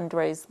us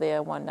fundraise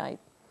there one night.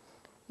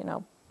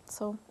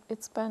 So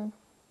it's been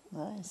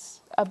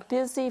Nice. a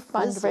busy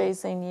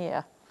fundraising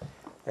year.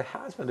 It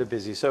has been a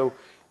busy. So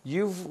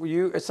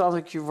it sounds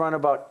like you've run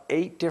about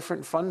 8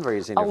 different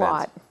fundraising A events.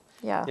 lot,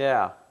 yeah.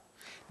 Yeah.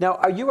 Now,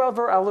 are you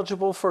ever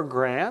eligible for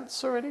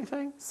grants or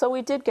anything? So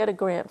we did get a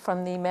grant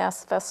from the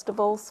Mass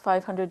Festivals,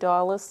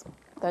 $500.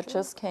 That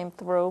just came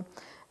through.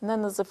 And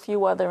then there's a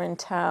few other in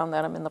town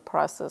that I'm in the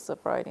process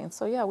of writing.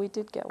 So yeah, we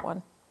did get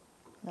one.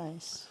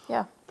 Nice.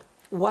 Yeah.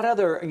 What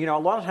other, a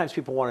lot of times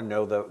people want to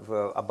know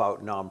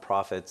about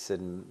nonprofits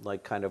and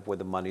like kind of where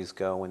the monies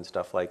go and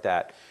stuff like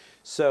that.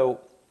 So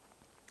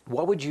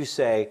what would you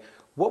say,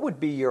 what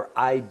would be your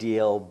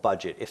ideal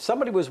budget? If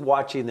somebody was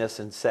watching this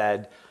and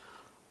said,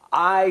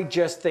 I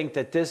just think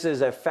that this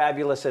is a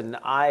fabulous, and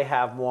I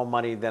have more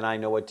money than I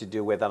know what to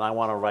do with, and I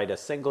want to write a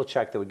single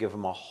check that would give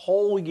them a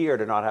whole year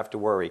to not have to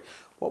worry,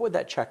 what would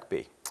that check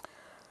be?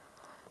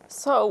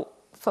 So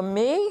for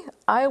me,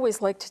 I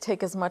always like to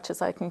take as much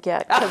as I can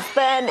get, because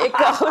then it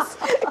goes.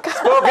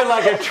 Spoken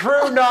like a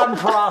true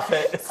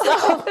nonprofit.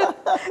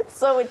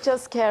 So it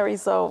just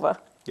carries over.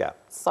 Yeah.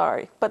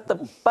 Sorry, but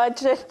the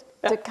budget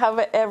to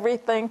cover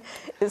everything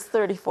is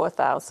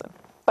 $34,000.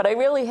 But I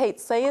really hate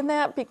saying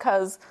that,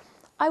 because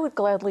I would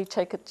gladly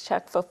take a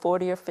check for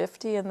 40 or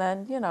 50, and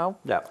then,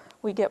 Yeah.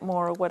 we get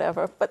more or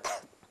whatever,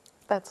 but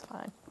that's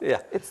fine. Yeah.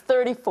 It's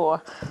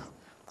 34.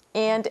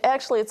 And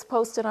actually, it's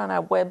posted on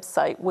our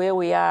website where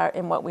we are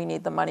and what we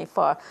need the money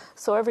for.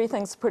 So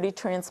everything's pretty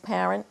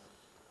transparent.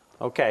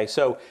 Okay,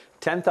 so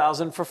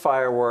 10,000 for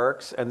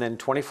fireworks, and then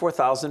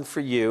 24,000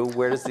 for you.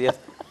 Where does the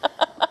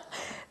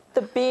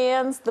The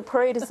bands, the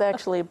parade is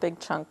actually a big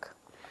chunk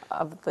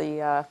of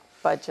the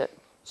budget.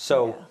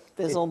 so? Yeah.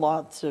 There's a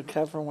lot to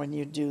cover when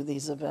you do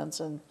these events,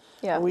 and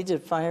Yeah. when we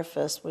did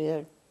Firefest, we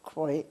had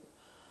quite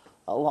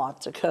a lot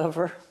to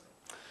cover.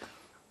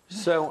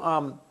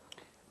 So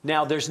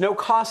now there's no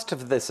cost to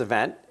this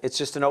event. It's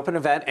just an open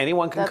event.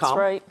 Anyone can That's come.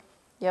 right.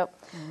 Yep.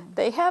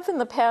 They have in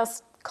the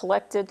past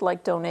collected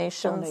like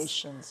donations.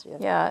 Donations, yeah.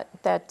 Yeah,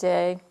 that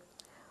day,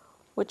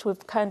 which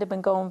we've kind of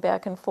been going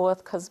back and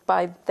forth, because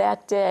by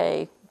that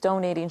day,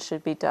 donating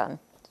should be done.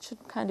 It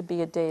should kind of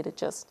be a day to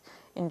just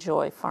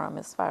enjoy for them,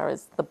 as far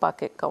as the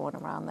bucket going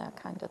around, that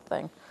kind of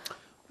thing.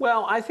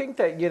 Well, I think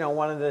that,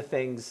 one of the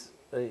things,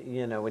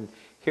 and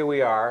here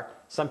we are,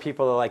 some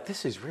people are like,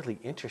 this is really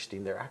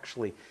interesting. They're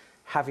actually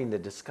having the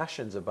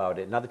discussions about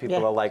it. And other people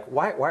Yeah. are like,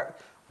 why?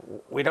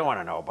 We don't want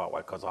to know about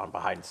what goes on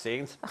behind the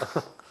scenes.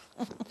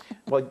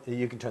 Well,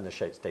 you can turn the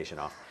station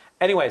off.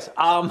 Anyways,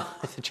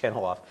 the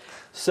channel off.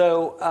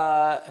 So,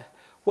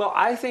 well,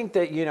 I think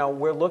that,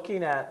 we're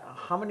looking at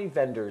how many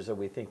vendors are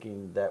we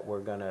thinking that we're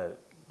going to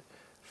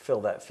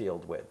fill that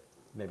field with?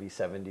 Maybe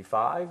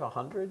 75,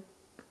 100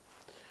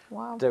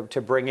 Wow.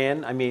 to bring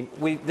in. I mean,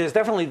 there's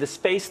definitely the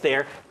space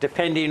there,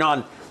 depending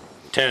on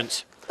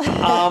tents.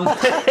 No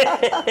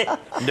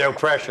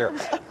pressure.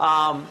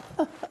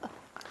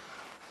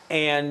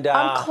 And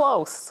I'm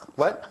close.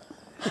 what?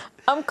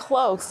 I'm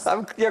close.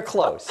 You're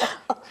close.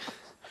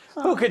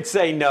 Who could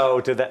say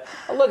no to that?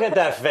 Look at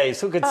that face.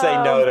 Who could say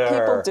no to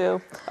her? People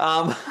do.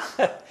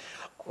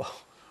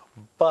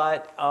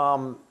 But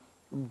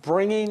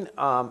bringing,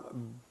 but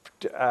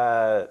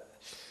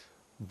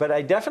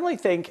I definitely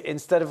think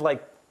instead of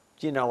like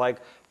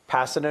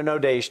passing a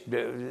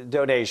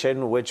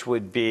donation, which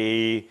would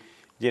be,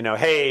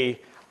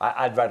 hey,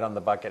 I'd write on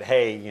the bucket,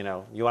 hey, you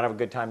know, you want to have a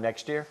good time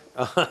next year?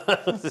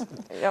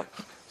 Yep.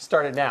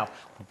 Start it now.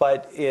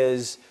 But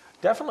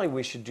definitely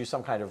we should do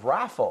some kind of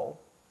raffle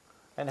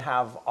and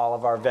have all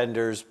of our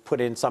vendors put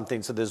in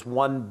something. So there's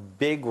one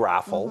big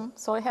raffle.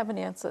 So I have an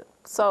answer.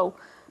 So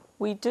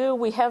we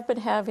have been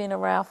having a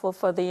raffle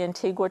for the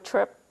Antigua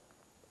trip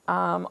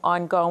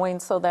ongoing,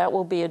 so that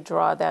will be a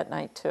draw that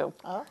night too.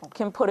 Oh.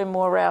 Can put in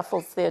more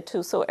raffles there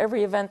too. So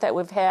every event that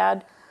we've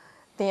had,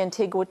 the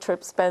Antigua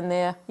trip's been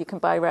there. You can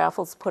buy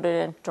raffles, put it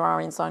in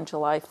drawings on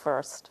July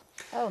 1st.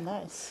 Oh,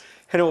 nice.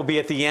 And it will be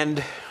at the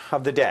end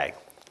of the day.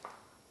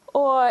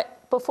 Or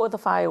before the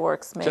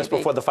fireworks, maybe. Just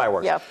before the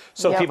fireworks. Yep.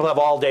 So Yep. people have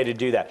all day to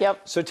do that.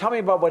 Yep. So tell me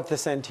about what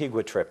this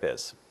Antigua trip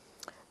is.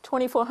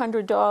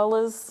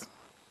 $2,400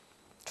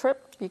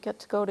 trip. You get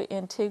to go to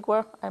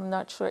Antigua. I'm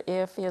not sure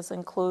airfare is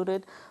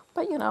included,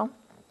 but you know,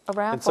 a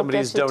raffle. And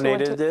somebody's gets you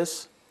donated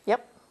this?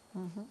 Yep.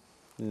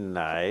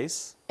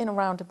 Nice. In a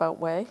roundabout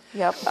way.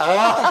 Yep.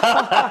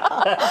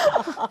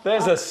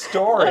 There's a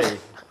story.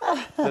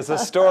 There's a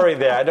story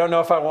there. I don't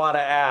know if I want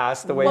to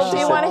ask the way Well, she do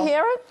you said. want to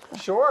hear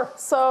it? Sure.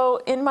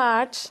 So in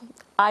March,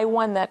 I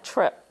won that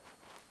trip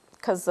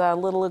because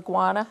Little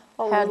Iguana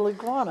Little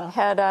Iguana.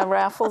 had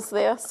raffles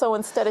there. So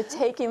instead of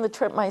taking the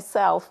trip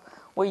myself,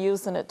 we're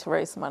using it to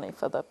raise money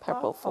for the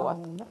Pepperell Fourth.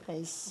 Oh,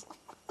 nice.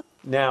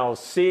 Now,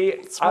 see,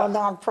 It's one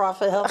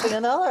nonprofit helping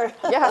another.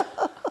 Yeah.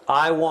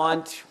 I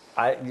want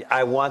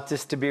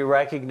this to be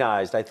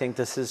recognized. I think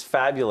this is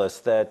fabulous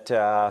that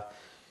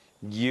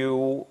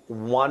you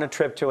won a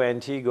trip to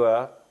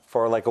Antigua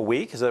for like a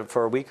week. Is it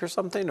for a week or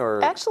something?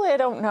 Or Actually, I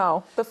don't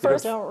know. The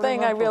first don't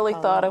thing I remember really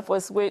how thought long. of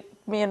was me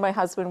and my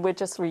husband would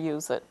just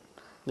reuse it,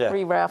 Yeah.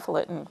 re-raffle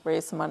it, and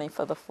raise money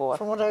for the Fourth.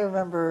 From what I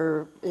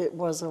remember, it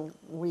was a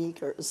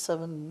week or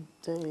 7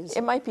 days.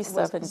 It might be Was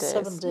 7 days.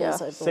 7 days, yeah. I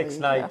believe. 6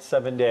 nights,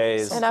 7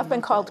 days. And I've been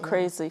like called that, yeah.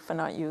 crazy for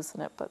not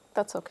using it, but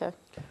that's okay.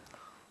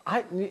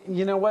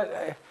 You know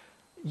what?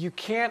 You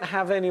can't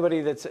have anybody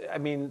that's, I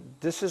mean,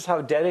 this is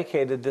how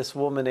dedicated this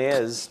woman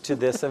is to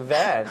this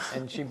event,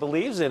 and she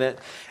believes in it,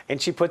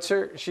 and she puts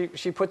her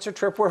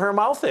trip where her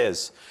mouth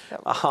is.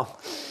 Yep.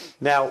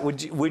 Now,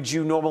 would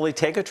you normally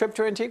take a trip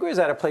to Antigua? Is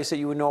that a place that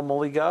you would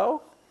normally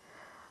go?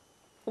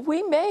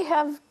 We may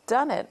have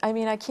done it. I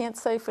mean, I can't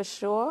say for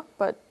sure,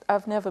 but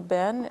I've never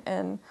been.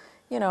 And,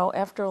 you know,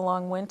 after a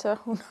long winter,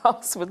 who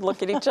knows? We'd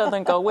look at each other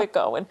and go, we're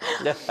going.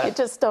 You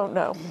just don't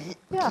know.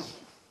 Yeah.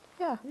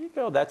 Yeah. There you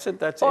go. That's it.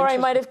 That's Or I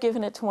interesting. might have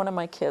given it to one of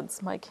my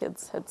kids. My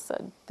kids had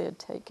said they'd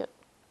take it.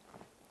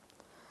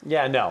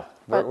 Yeah, no.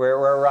 But-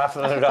 We're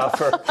raffling it off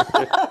for.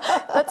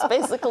 That's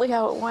basically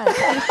how it went.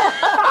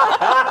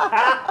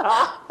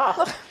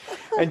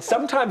 And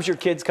sometimes your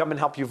kids come and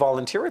help you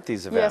volunteer at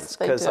these events. Yes,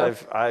 they Because do.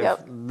 I've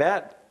Yep.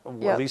 met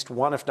Yep. at least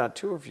one, if not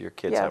two, of your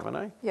kids, Yeah. haven't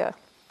I? Yeah.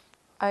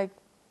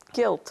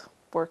 Guilt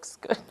works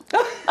good.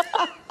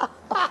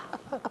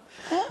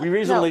 We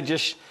recently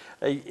just,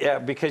 yeah,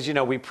 because you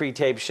know we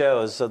pre-tape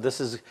shows, so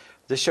this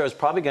show is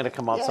probably going to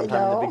come out Yeah, I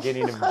sometime in the know.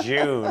 beginning of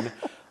June.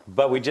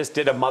 But we just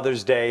did a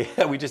Mother's Day.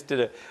 We just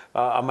did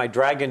on my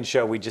Dragon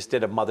show. We just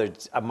did a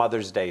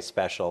Mother's Day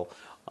special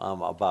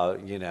about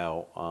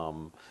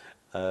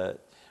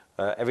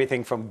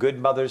everything from good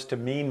mothers to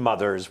mean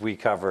mothers. We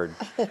covered.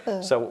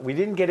 So we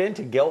didn't get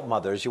into guilt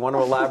mothers. You want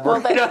to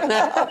elaborate on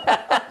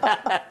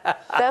that?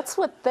 That's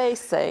what they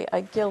say.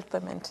 I guilt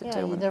them into Yeah,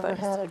 doing you never things.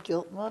 had a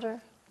guilt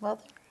mother? Oh.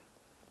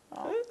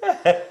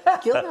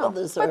 Guilt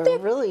mothers but are they-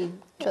 really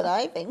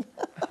conniving.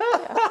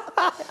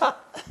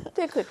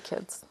 They're good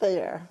kids. They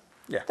are.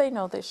 Yeah. They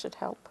know they should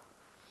help.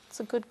 It's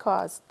a good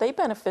cause. They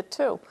benefit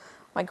too.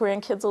 My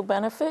grandkids will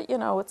benefit. You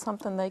know, it's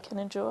something they can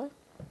enjoy.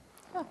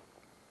 Yeah,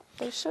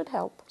 they should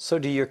help. So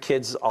do your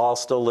kids all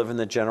still live in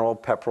the general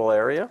Pepperell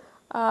area?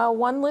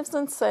 One lives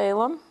in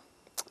Salem,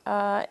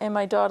 and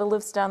my daughter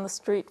lives down the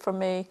street from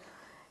me,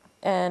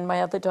 and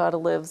my other daughter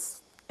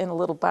lives in a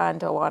little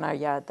bando on our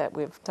yard that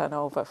we've done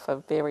over for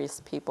various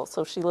people.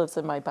 So she lives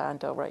in my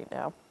bando right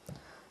now.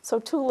 So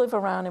 2 live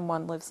around and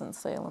 1 lives in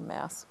Salem,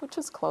 Mass, which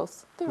is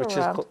close. They're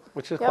around.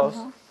 Which is Yep. close.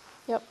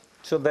 Yep,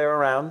 So they're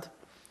around.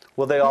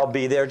 Will they all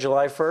be there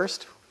July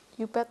 1st?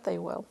 you bet they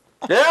will.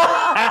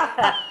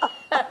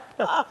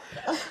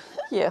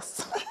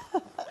 Yes,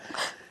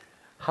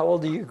 How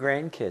old are your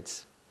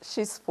grandkids?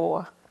 she's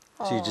 4.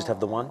 So you just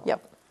have the one?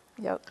 Yep,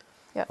 yep,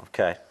 yep.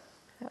 Okay.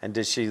 And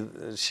does she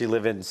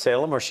live in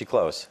Salem or is she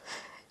close?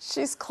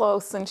 She's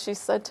close, and she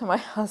said to my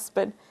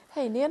husband,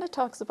 hey, Nana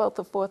talks about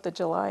the 4th of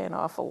July an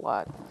awful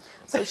lot.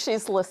 So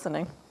she's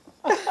listening.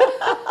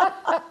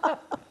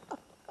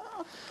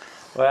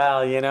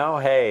 Well,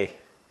 hey,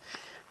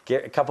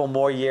 get a couple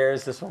more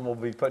years, this one will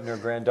be putting her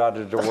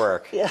granddaughter to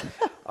work. Yeah.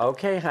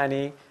 Okay,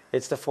 honey,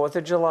 it's the 4th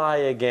of July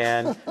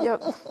again.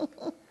 Yep,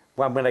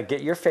 Well, I'm going to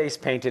get your face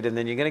painted, and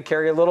then you're going to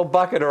carry a little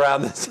bucket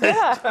around this.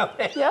 yeah,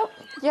 yep,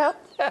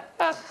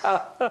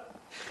 yep.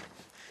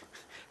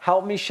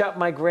 Help me shut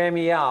my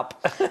Grammy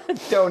up.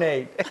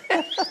 Donate.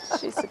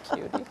 She's a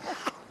cutie.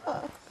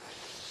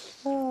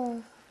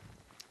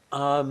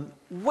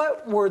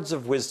 What words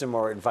of wisdom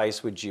or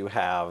advice would you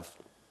have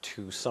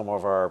to some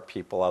of our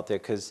people out there?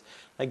 Because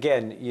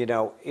again, you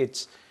know,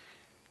 it's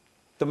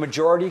the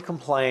majority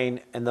complain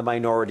and the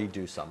minority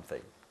do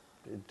something.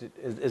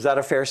 Is that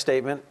a fair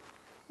statement?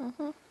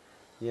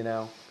 You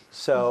know,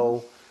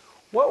 so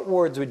what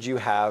words would you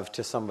have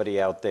to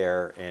somebody out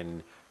there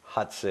in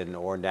Hudson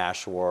or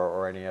Nashua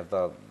or any of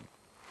the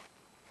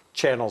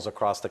channels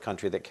across the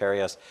country that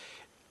carry us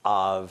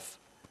of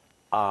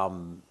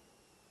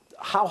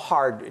how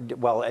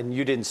hard, well, and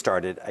you didn't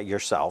start it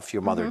yourself,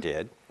 your mother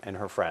did and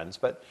her friends,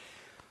 but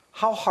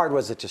how hard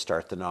was it to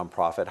start the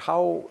nonprofit?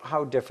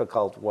 How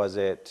difficult was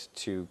it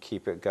to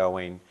keep it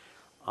going?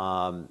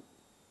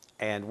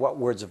 And what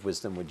words of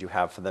wisdom would you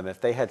have for them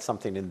if they had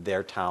something in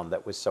their town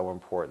that was so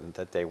important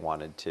that they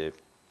wanted to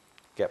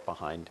get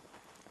behind?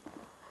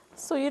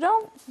 So you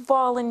don't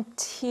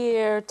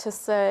volunteer to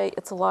say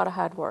it's a lot of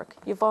hard work.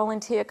 You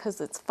volunteer because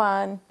it's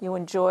fun, you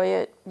enjoy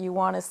it, you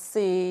want to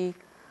see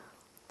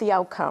the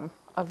outcome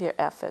of your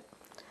effort.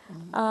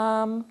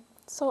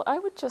 So I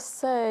would just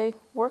say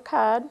work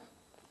hard,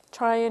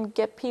 try and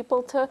get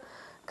people to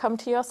come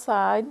to your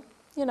side,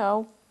 you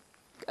know,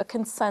 a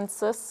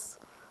consensus,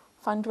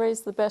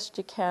 fundraise the best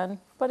you can,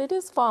 but it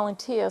is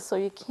volunteer, so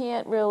you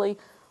can't really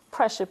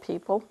pressure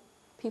people.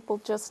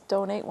 People just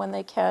donate when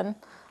they can,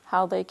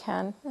 how they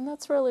can, and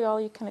that's really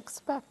all you can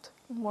expect,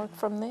 and work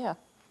from there.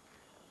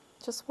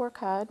 Just work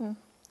hard and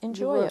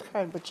enjoy You it. work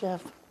hard, but you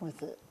have fun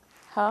with it.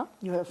 Huh?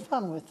 You have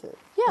fun with it.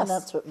 Yes. And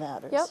that's what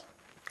matters. Yep.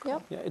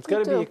 Yep. Yeah, it's you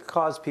got to be a do.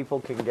 cause people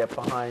can get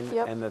behind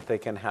Yep. and that they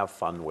can have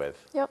fun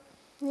with. Yep.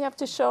 You have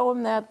to show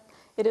them that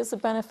it is a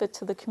benefit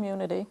to the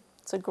community.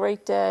 It's a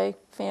great day,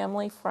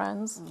 family,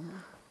 friends.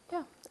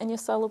 Yeah, and you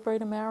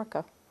celebrate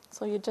America.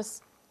 So you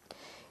just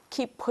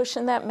keep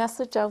pushing that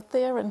message out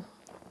there and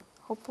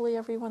hopefully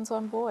everyone's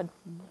on board.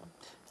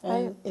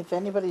 And if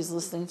anybody's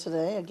listening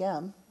today,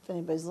 again, if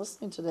anybody's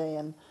listening today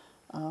and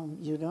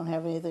you don't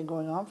have anything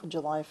going on for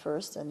July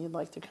 1st and you'd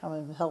like to come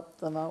and help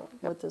them out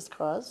with this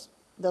cause,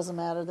 doesn't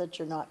matter that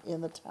you're not in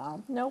the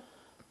town. Nope.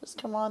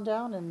 Just come on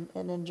down and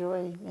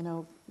enjoy, you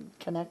know,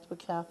 connect with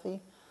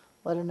Cathy,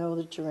 let her know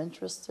that you're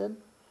interested.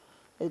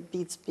 It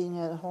beats being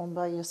at home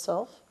by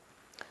yourself.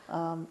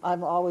 I'm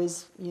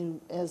always,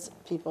 as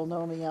people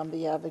know me, I'm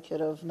the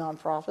advocate of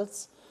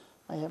nonprofits.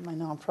 I have my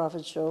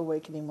nonprofit show,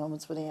 Awakening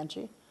Moments with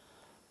Angie.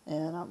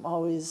 And I'm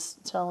always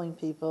telling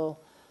people,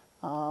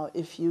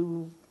 if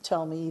you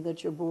tell me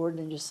that you're bored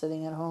and you're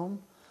sitting at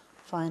home,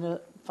 find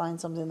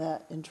something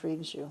that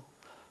intrigues you.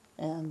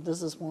 And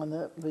this is one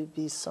that would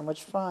be so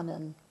much fun,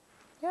 and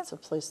it's a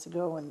place to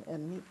go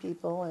and meet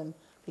people and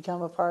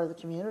become a part of the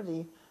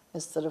community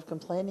instead of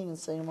complaining and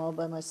saying I'm all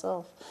by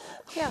myself.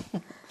 Yeah.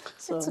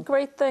 So It's a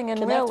great thing, and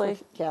connect really,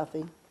 with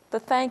Cathy. the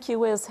thank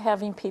you is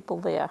having people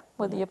there,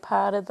 whether you're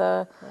part of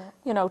the,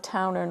 you know,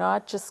 town or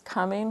not. Just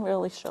coming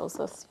really shows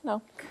us, you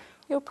know,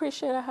 you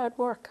appreciate our hard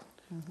work,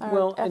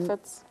 our and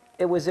efforts.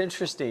 it was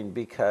interesting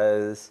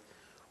because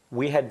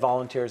we had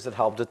volunteers that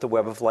helped at the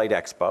Web of Light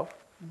Expo.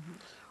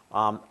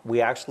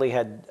 We actually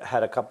had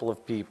a couple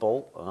of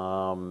people,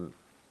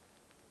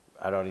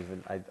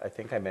 I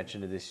think I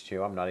mentioned this to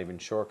you, I'm not even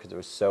sure because it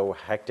was so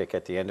hectic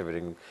at the end of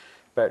it.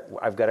 But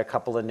I've got a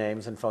couple of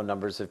names and phone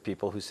numbers of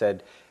people who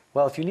said,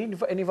 well, if you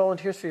need any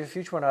volunteers for your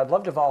future one, I'd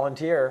love to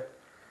volunteer.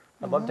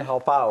 I'd love to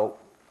help out.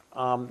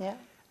 Yeah.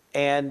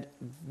 And,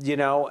 you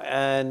know,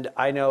 and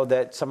I know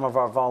that some of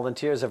our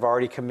volunteers have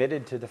already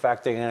committed to the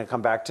fact they're going to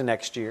come back to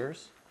next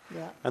year's.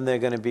 Yeah. And they're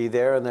going to be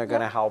there and they're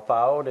going to help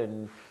out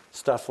and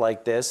stuff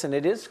like this. And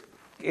it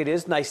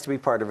is nice to be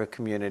part of a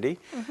community.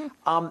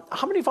 How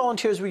many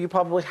volunteers will you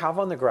probably have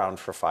on the ground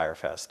for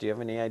Firefest? Do you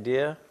have any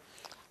idea?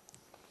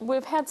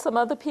 We've had some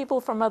other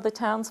people from other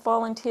towns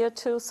volunteer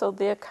too, so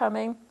they're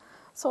coming.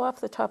 So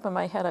off the top of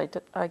my head,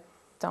 I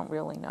don't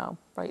really know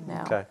right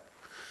now. Okay.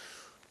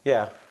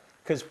 Yeah,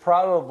 because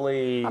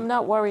probably, I'm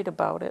not worried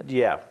about it.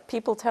 yeah,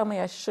 People tell me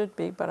I should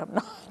be, but I'm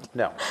not.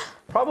 no.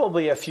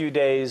 Probably a few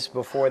days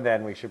before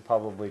then, we should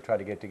probably try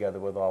to get together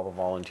with all the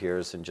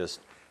volunteers and just,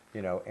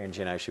 you know,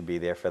 Angie and I should be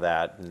there for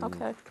that and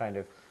Okay. kind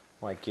of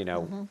like, you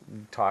know,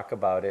 talk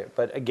about it.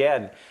 But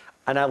again,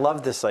 and I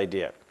love this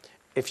idea.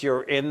 If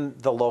you're in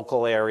the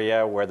local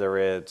area, whether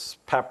it's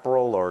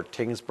Pepperell or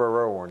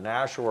Tingsboro or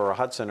Nashua or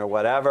Hudson or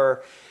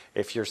whatever,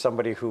 if you're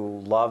somebody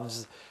who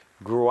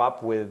grew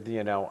up with,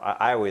 you know,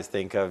 I always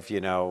think of, you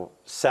know,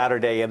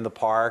 Saturday in the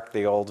Park,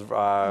 the old,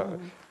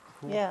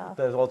 Yeah.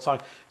 the old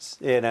song,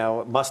 you know,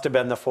 it must have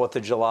been the 4th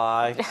of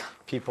July.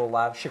 People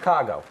laugh.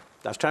 Chicago.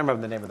 I was trying to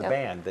remember the name of the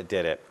band that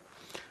did it.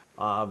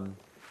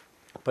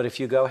 But if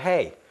you go,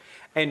 hey,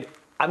 and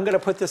I'm going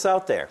to put this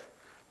out there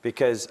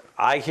because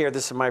I hear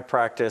this in my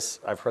practice.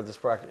 I've heard this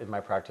in my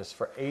practice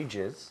for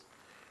ages.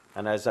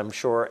 And as I'm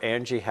sure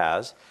Angie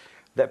has,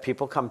 that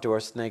people come to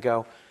us and they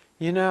go,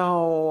 you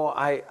know,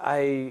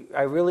 I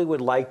really would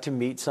like to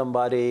meet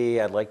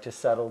somebody. I'd like to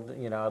settle,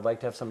 you know, I'd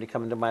like to have somebody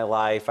come into my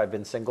life. I've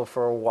been single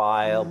for a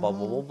while, blah,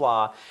 blah, blah,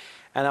 blah.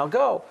 And I'll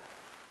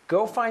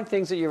go find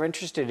things that you're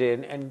interested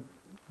in and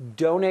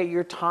donate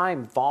your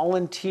time,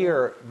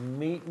 volunteer,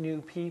 meet new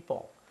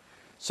people.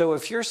 So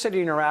if you're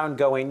sitting around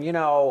going, you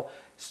know,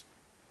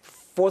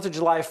 4th of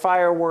July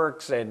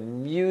fireworks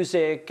and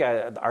music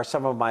are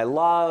some of my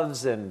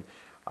loves, and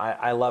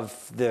I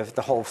love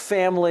the whole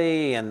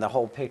family and the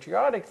whole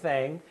patriotic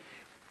thing.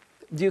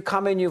 You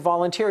come and you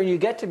volunteer and you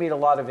get to meet a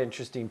lot of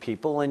interesting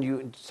people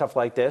and stuff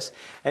like this.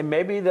 And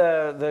maybe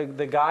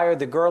the guy or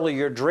the girl of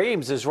your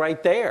dreams is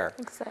right there.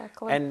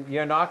 Exactly. And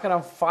you're not going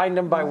to find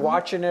them by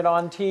watching it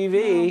on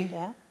TV.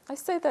 Yeah. I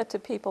say that to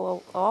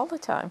people all the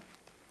time.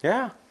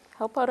 Yeah.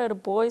 Help out at a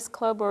boys'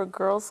 club or a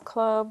girls'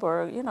 club,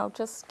 or,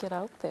 just get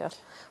out there.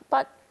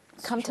 But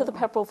come to the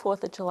Pepperell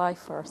 4th of July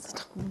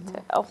first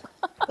to help.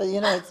 But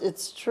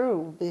it's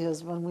true,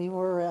 because when we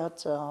were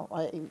at,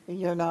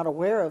 you're not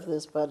aware of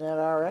this, but at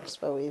our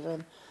expo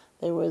even,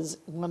 there was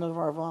one of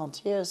our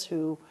volunteers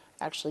who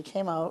actually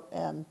came out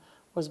and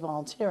was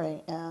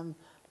volunteering and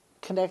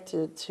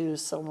connected to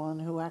someone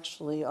who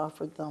actually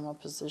offered them a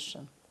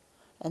position.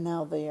 And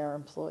now they are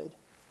employed.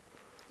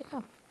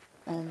 Yeah.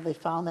 And they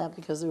found that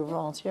because they were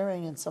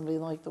volunteering and somebody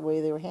liked the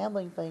way they were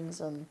handling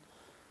things, and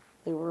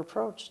they were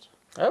approached.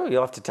 Oh,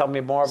 you'll have to tell me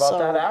more about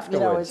that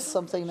afterwards. It's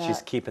something that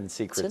She's keeping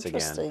secrets it's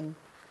again. interesting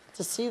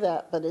to see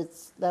that, but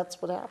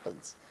that's what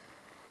happens.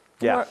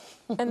 Yeah.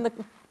 And the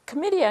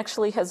committee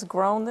actually has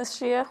grown this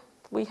year.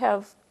 We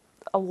have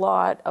a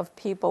lot of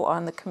people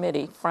on the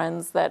committee,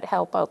 friends that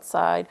help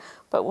outside.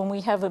 But when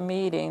we have a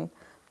meeting,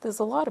 there's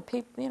a lot of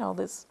people,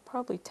 there's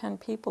probably 10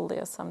 people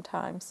there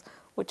sometimes,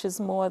 which is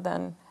more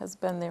than has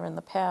been there in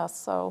the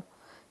past. So,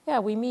 yeah,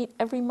 we meet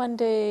every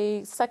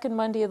Monday, second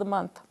Monday of the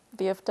month,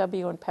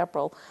 VFW in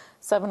Pepperell,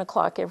 7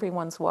 o'clock.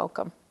 Everyone's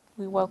welcome.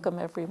 We welcome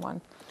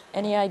everyone.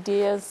 Any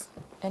ideas,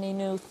 any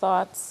new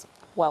thoughts,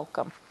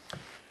 welcome.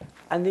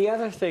 And the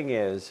other thing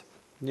is,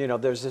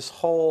 there's this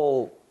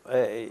whole,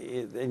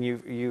 and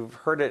you've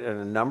heard it in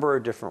a number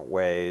of different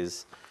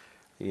ways,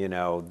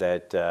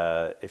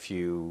 that if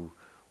you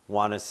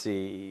want to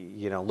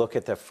see, look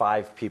at the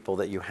 5 people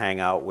that you hang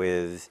out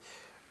with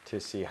to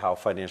see how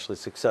financially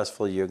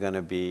successful you're going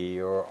to be,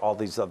 or all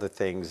these other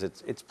things.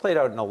 It's played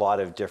out in a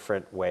lot of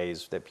different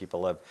ways that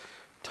people have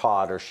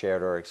taught or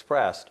shared or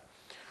expressed.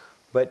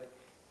 But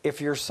if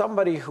you're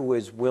somebody who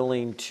is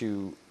willing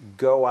to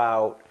go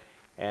out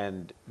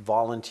and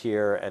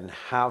volunteer and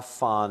have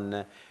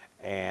fun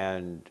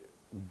and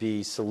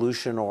be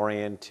solution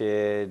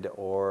oriented,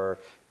 or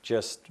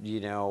just,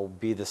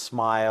 be the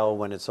smile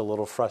when it's a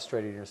little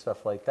frustrating or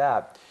stuff like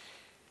that,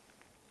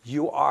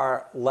 you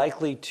are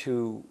likely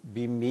to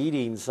be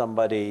meeting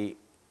somebody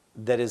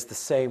that is the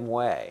same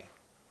way.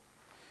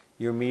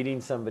 You're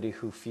meeting somebody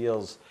who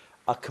feels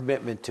a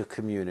commitment to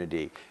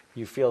community.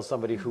 You feel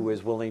somebody who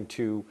is willing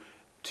to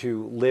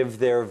live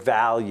their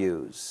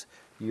values.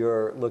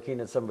 You're looking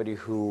at somebody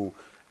who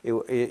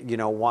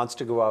wants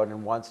to go out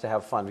and wants to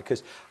have fun.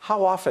 Because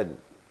how often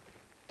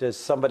does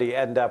somebody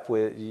end up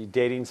with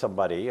dating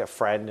somebody, a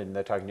friend, and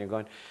they're talking to you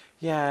going,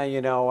 yeah,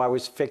 I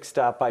was fixed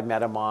up, I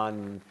met him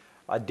on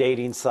a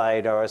dating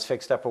site, or I was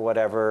fixed up or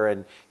whatever,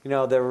 and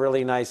they're a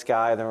really nice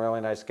guy, they're a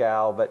really nice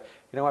gal, but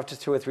after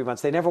 2 or 3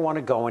 months, they never want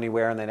to go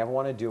anywhere and they never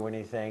want to do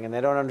anything, and they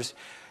don't understand.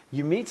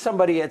 You meet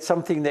somebody at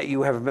something that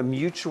you have a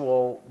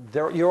mutual,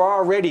 you're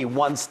already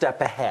one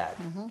step ahead.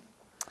 Mm-hmm.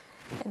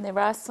 And there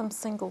are some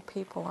single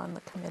people on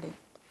the committee.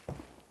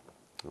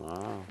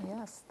 Wow.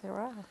 Yes, there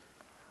are.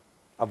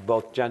 Of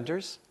both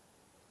genders?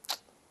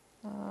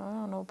 I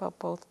don't know about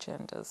both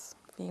genders.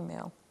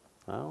 Female.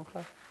 Oh,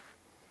 okay.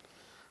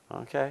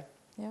 Okay.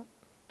 Yep.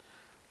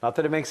 Not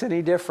that it makes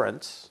any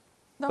difference.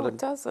 No, it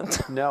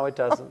doesn't. No, it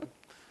doesn't.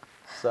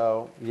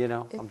 So,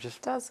 I'm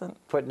just doesn't.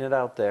 putting it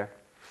out there.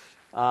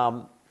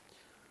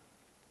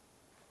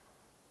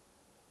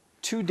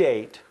 To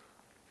date,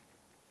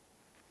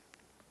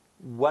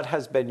 what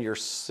has been your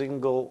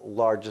single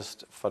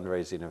largest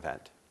fundraising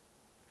event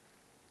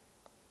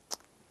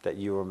that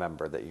you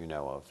remember, that you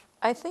know of?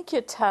 I think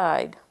you're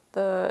tied.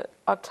 The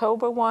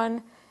October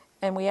one,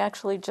 and we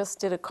actually just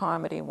did a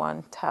comedy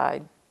one,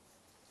 tied.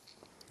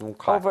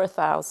 Okay. Over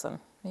 1,000,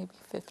 maybe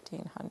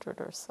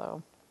 1,500 or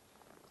so.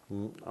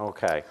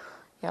 Okay.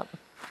 Yep.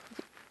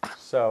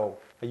 So,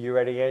 are you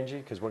ready, Angie?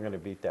 Because we're going to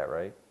beat that,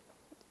 right?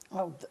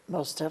 Oh,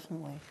 most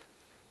definitely.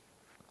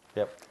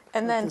 Yep.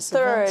 And then this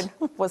third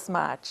event. was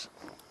March.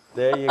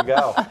 There you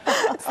go.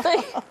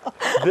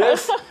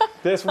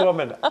 This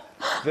woman,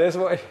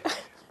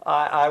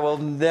 I will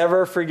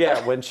never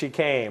forget when she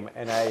came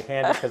and I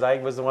handed, because I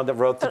was the one that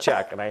wrote the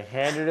check, and I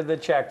handed her the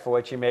check for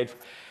what she made,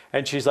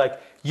 and she's like,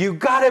 "You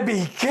gotta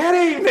be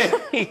kidding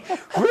me!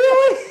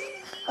 Really?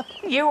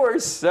 You were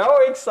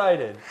so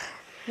excited."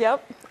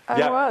 Yep, I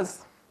Yep.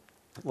 was.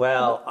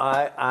 Well,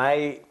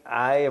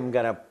 I'm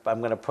gonna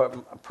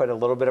put a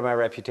little bit of my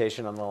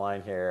reputation on the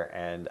line here,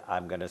 and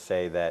I'm gonna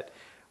say that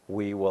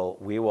we will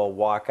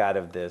walk out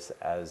of this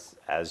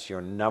as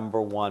your number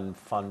one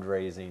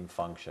fundraising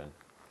function,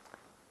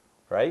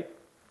 right?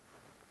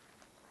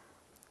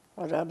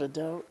 Without a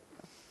doubt.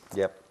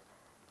 Yep.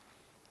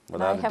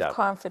 And I Without a have doubt.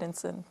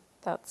 confidence in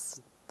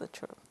that's the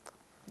truth.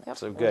 Yep.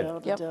 So good.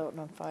 Without Yep. a doubt, and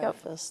on Fire Yep.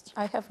 Fist.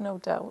 I have no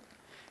doubt.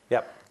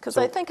 Yep. Because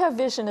So- I think our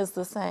vision is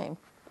the same.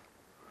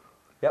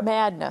 Yep.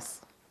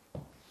 Madness.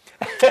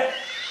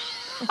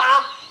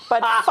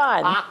 but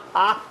fun.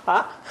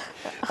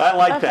 I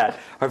like that.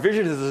 Our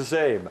vision is the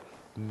same.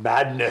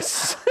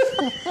 Madness.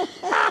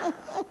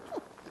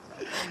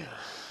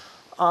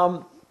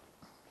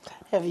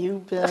 Have you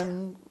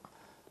been,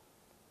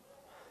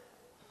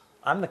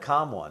 I'm the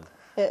calm one.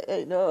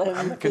 no, have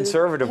I'm you the been,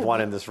 conservative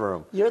one in this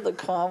room. you're the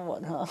calm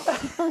one, huh?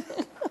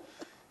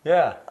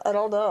 Yeah. I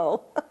don't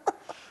know.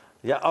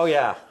 Yeah. Oh,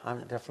 yeah. I'm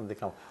definitely the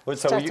calm. So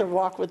Start to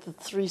walk with the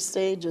 3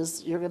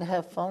 stages. You're going to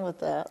have fun with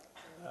that.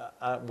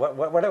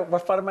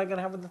 what fun am I going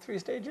to have with the 3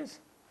 stages?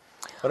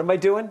 What am I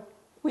doing?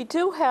 We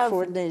do have,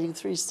 Coordinating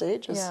 3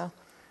 stages. yeah.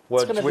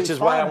 Well, gonna which be is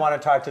why I fun.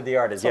 want to talk to the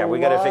artists. It's Yeah, a we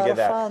got to lot figure of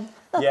that. fun.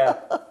 Yeah,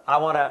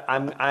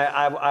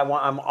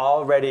 I'm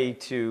all ready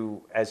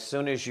to. As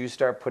soon as you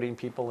start putting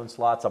people in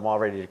slots, I'm all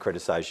ready to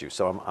criticize you.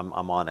 So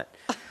I'm on it.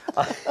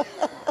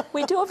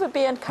 We do have a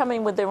band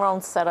coming with their own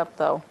setup,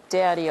 though.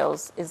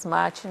 Daddy-O's is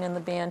marching in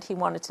the band. He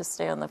wanted to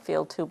stay on the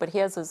field, too, but he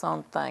has his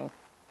own thing,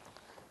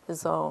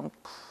 his own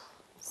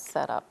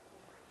setup.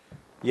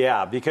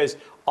 Yeah, because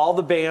all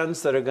the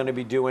bands that are going to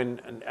be doing,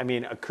 I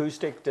mean,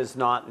 acoustic does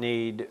not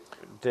need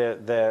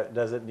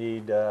doesn't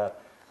need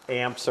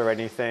amps or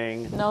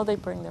anything. No, they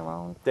bring their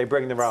own. They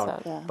bring their own.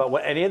 Set. Yeah. But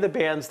any of the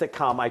bands that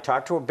come, I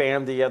talked to a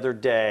band the other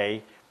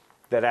day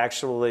that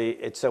actually,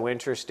 it's so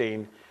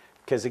interesting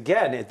because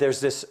again, there's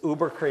this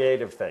uber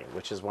creative thing,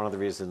 which is one of the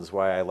reasons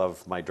why I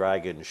love my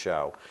Dragon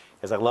show,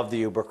 is I love the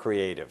uber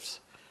creatives.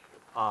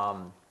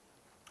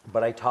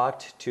 But I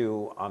talked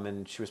to,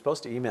 and she was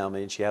supposed to email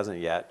me and she hasn't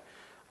yet.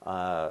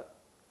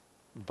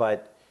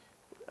 But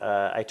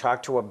I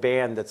talked to a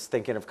band that's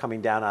thinking of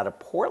coming down out of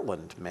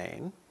Portland,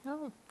 Maine.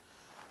 Oh.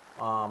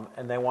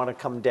 And they want to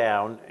come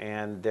down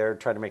and they're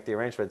trying to make the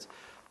arrangements.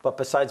 But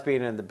besides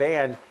being in the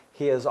band,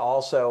 he is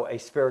also a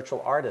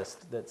spiritual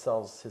artist that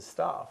sells his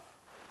stuff.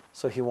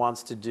 So he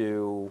wants to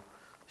do,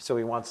 so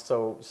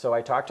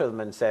I talked to them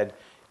and said,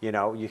 you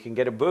know, you can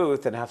get a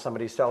booth and have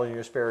somebody selling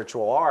your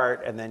spiritual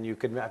art and then you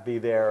can be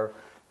there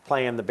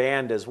playing the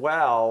band as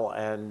well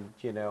and,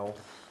 you know,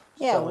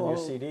 Yeah, selling your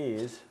well,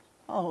 CDs.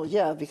 Oh,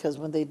 yeah, because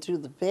when they do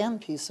the band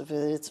piece of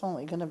it, it's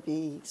only going to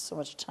be so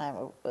much time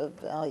of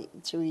value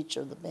to each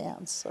of the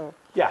bands, so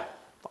Yeah,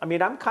 I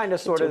mean, I'm kind of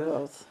you sort do of,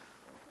 both.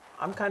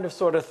 I'm kind of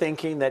sort of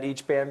thinking that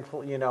each band,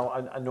 you know,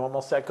 a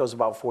normal set goes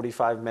about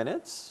 45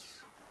 minutes.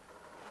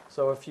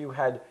 So if you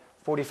had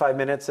 45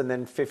 minutes and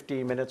then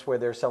 15 minutes where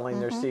they're selling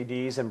their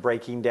CDs and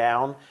breaking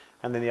down,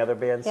 and then the other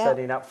band's Yeah.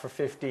 setting up for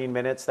 15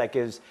 minutes, that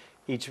gives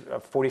each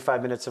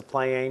 45 minutes of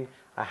playing,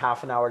 a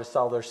half an hour to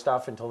sell their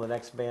stuff until the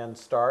next band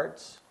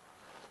starts.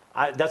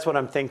 That's what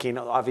I'm thinking.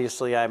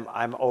 Obviously,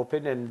 I'm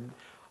open, and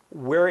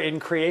we're in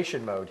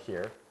creation mode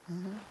here.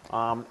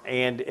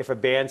 And if a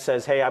band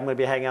says, hey, I'm going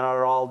to be hanging out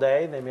all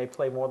day, they may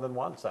play more than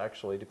once,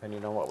 actually,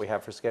 depending on what we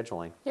have for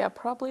scheduling. Yeah,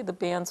 probably the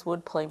bands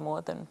would play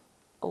more than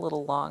a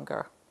little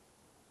longer.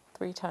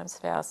 3 times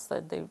fast,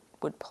 that they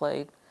would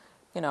play,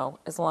 you know,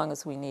 as long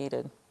as we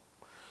needed.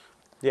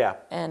 Yeah.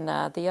 And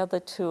the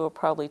other 2 are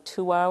probably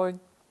 2-hour.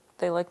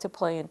 They like to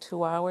play in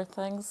 2-hour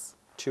things.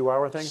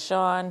 2-hour thing?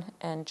 Sean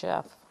and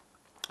Jeff.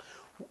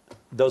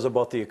 Those are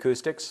both the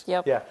acoustics?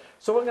 Yep. Yeah.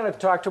 So we're going to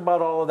talk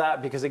about all of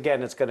that because,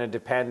 again, it's going to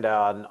depend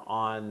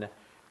on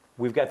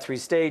we've got 3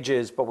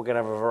 stages, but we're going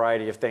to have a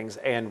variety of things,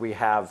 and we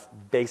have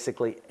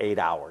basically 8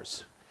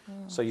 hours.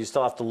 So you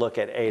still have to look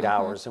at 8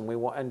 hours,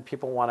 and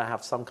people want to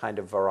have some kind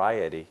of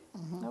variety.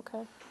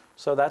 Okay.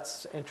 So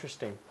that's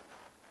interesting.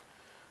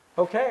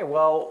 Okay,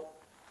 well,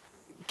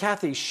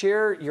 Cathy,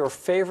 share your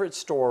favorite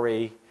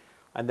story,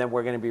 and then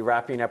we're going to be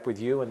wrapping up with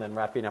you and then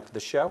wrapping up the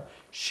show.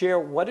 Share,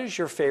 what is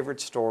your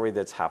favorite story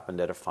that's happened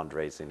at a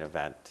fundraising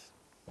event?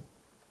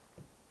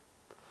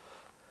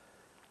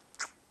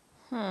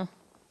 I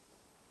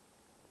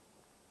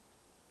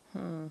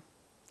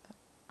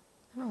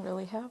don't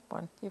really have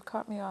one. You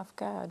caught me off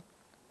guard.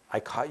 I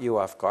caught you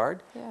off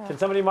guard? Yeah. Can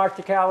somebody mark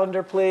the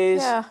calendar,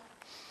 please? Yeah.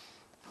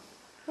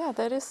 Yeah,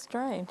 that is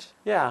strange.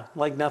 Yeah,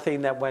 like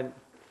nothing that went,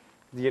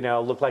 you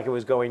know, looked like it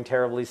was going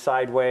terribly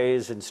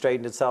sideways and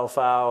straightened itself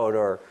out,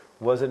 or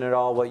wasn't at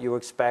all what you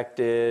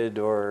expected,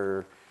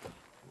 or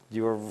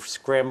you were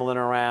scrambling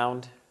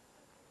around.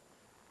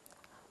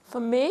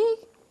 For me,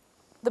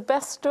 the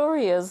best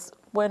story is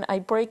when I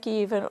break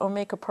even or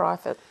make a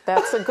profit.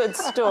 That's a good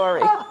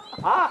story.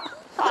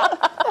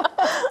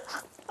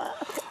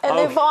 And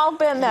they've all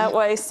been that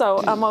way,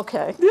 so I'm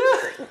okay.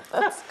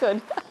 That's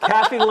good.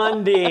 Cathy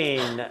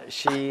Ludeen,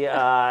 she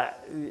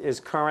is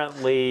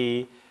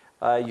currently,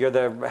 you're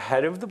the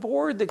head of the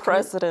board?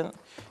 President,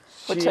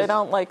 which She I is-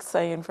 don't like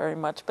saying very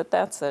much, but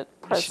that's it,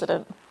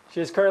 president.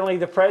 She is currently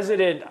the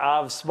president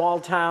of Small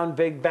Town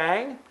Big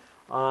Bang,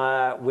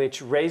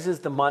 which raises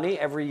the money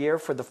every year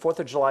for the 4th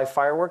of July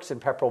fireworks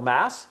in Pepperell,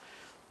 Mass.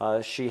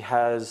 She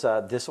has,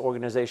 this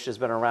organization has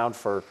been around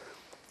for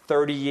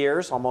 30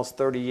 years, almost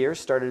 30 years,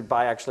 started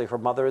by actually her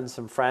mother and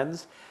some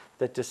friends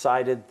that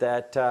decided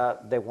that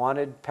they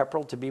wanted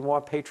Pepperell to be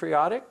more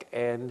patriotic,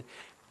 and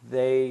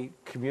the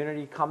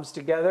community comes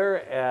together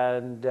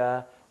and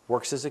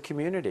works as a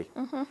community.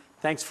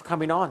 Thanks for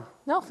coming on.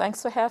 No,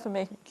 thanks for having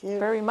me. Thank you.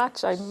 Very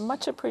much. I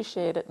much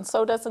appreciate it. And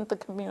so doesn't the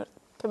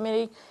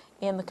committee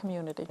and the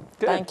community.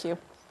 Good. Thank you.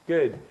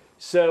 Good.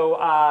 So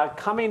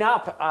coming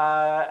up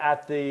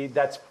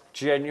that's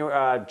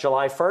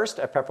July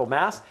 1st at Pepperell,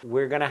 Mass.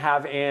 We're going to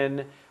have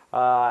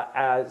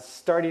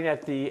starting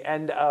at the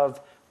end of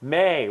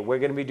May, we're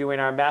going to be doing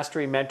our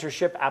Mastery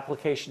Mentorship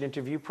application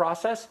interview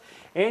process.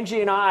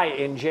 Angie and I,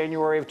 in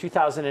January of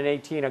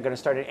 2018, are going to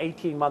start an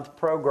 18-month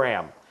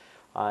program.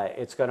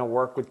 It's going to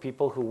work with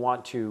people who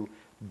want to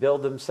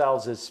build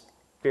themselves as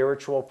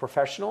spiritual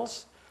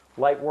professionals,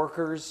 light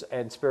workers,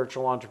 and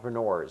spiritual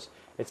entrepreneurs.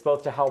 It's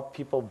both to help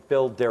people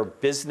build their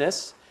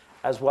business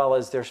as well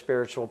as their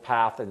spiritual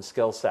path and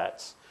skill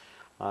sets.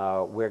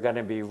 We're going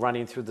to be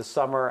running through the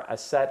summer a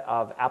set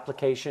of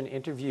application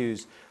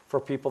interviews for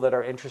people that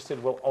are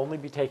interested. We'll only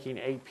be taking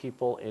 8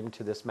 people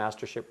into this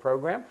mastership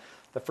program.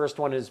 The first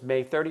one is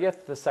May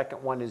 30th, the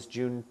second one is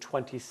June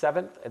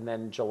 27th, and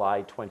then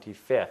July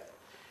 25th.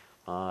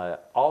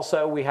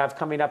 Also, we have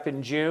coming up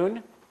in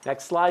June,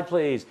 next slide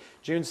please,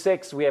 June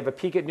 6th, we have a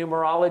peek at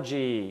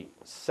numerology,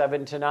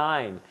 7 to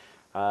 9.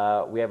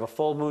 We have a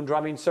full moon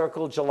drumming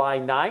circle July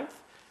 9th.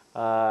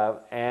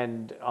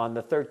 And on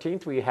the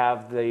 13th, we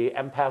have the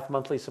Empath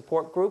Monthly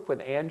Support Group with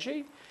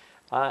Angie.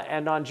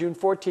 And on June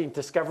 14th,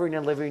 Discovering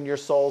and Living Your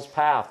Soul's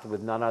Path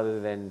with none other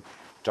than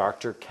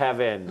Dr.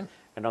 Kevin.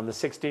 And on the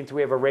 16th,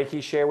 we have a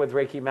Reiki Share with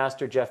Reiki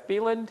Master Jeff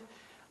Beeland,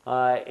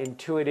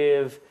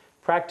 Intuitive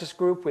Practice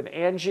Group with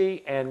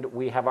Angie, and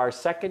we have our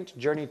second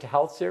Journey to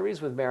Health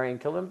series with Marion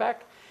Killenbeck.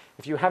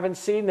 If you haven't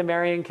seen the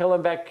Marion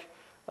Killenbeck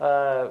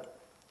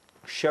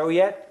show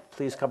yet,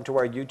 please come to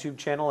our YouTube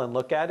channel and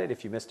look at it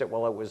if you missed it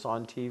while it was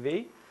on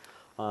TV.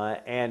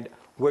 And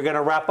we're going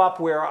to wrap up.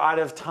 We're out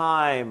of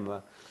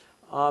time.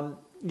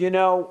 You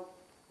know,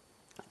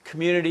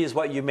 community is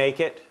what you make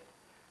it,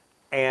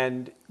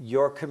 and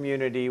your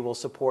community will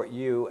support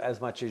you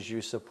as much as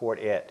you support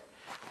it.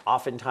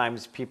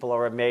 Oftentimes, people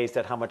are amazed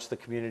at how much the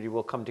community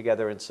will come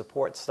together and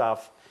support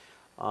stuff.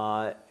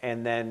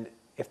 And then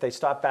if they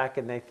stop back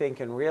and they think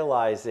and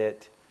realize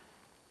it,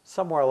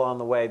 somewhere along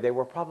the way, they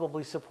were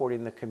probably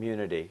supporting the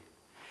community.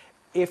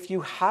 If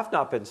you have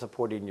not been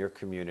supporting your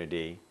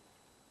community,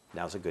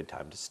 now's a good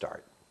time to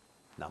start.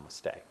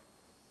 Namaste.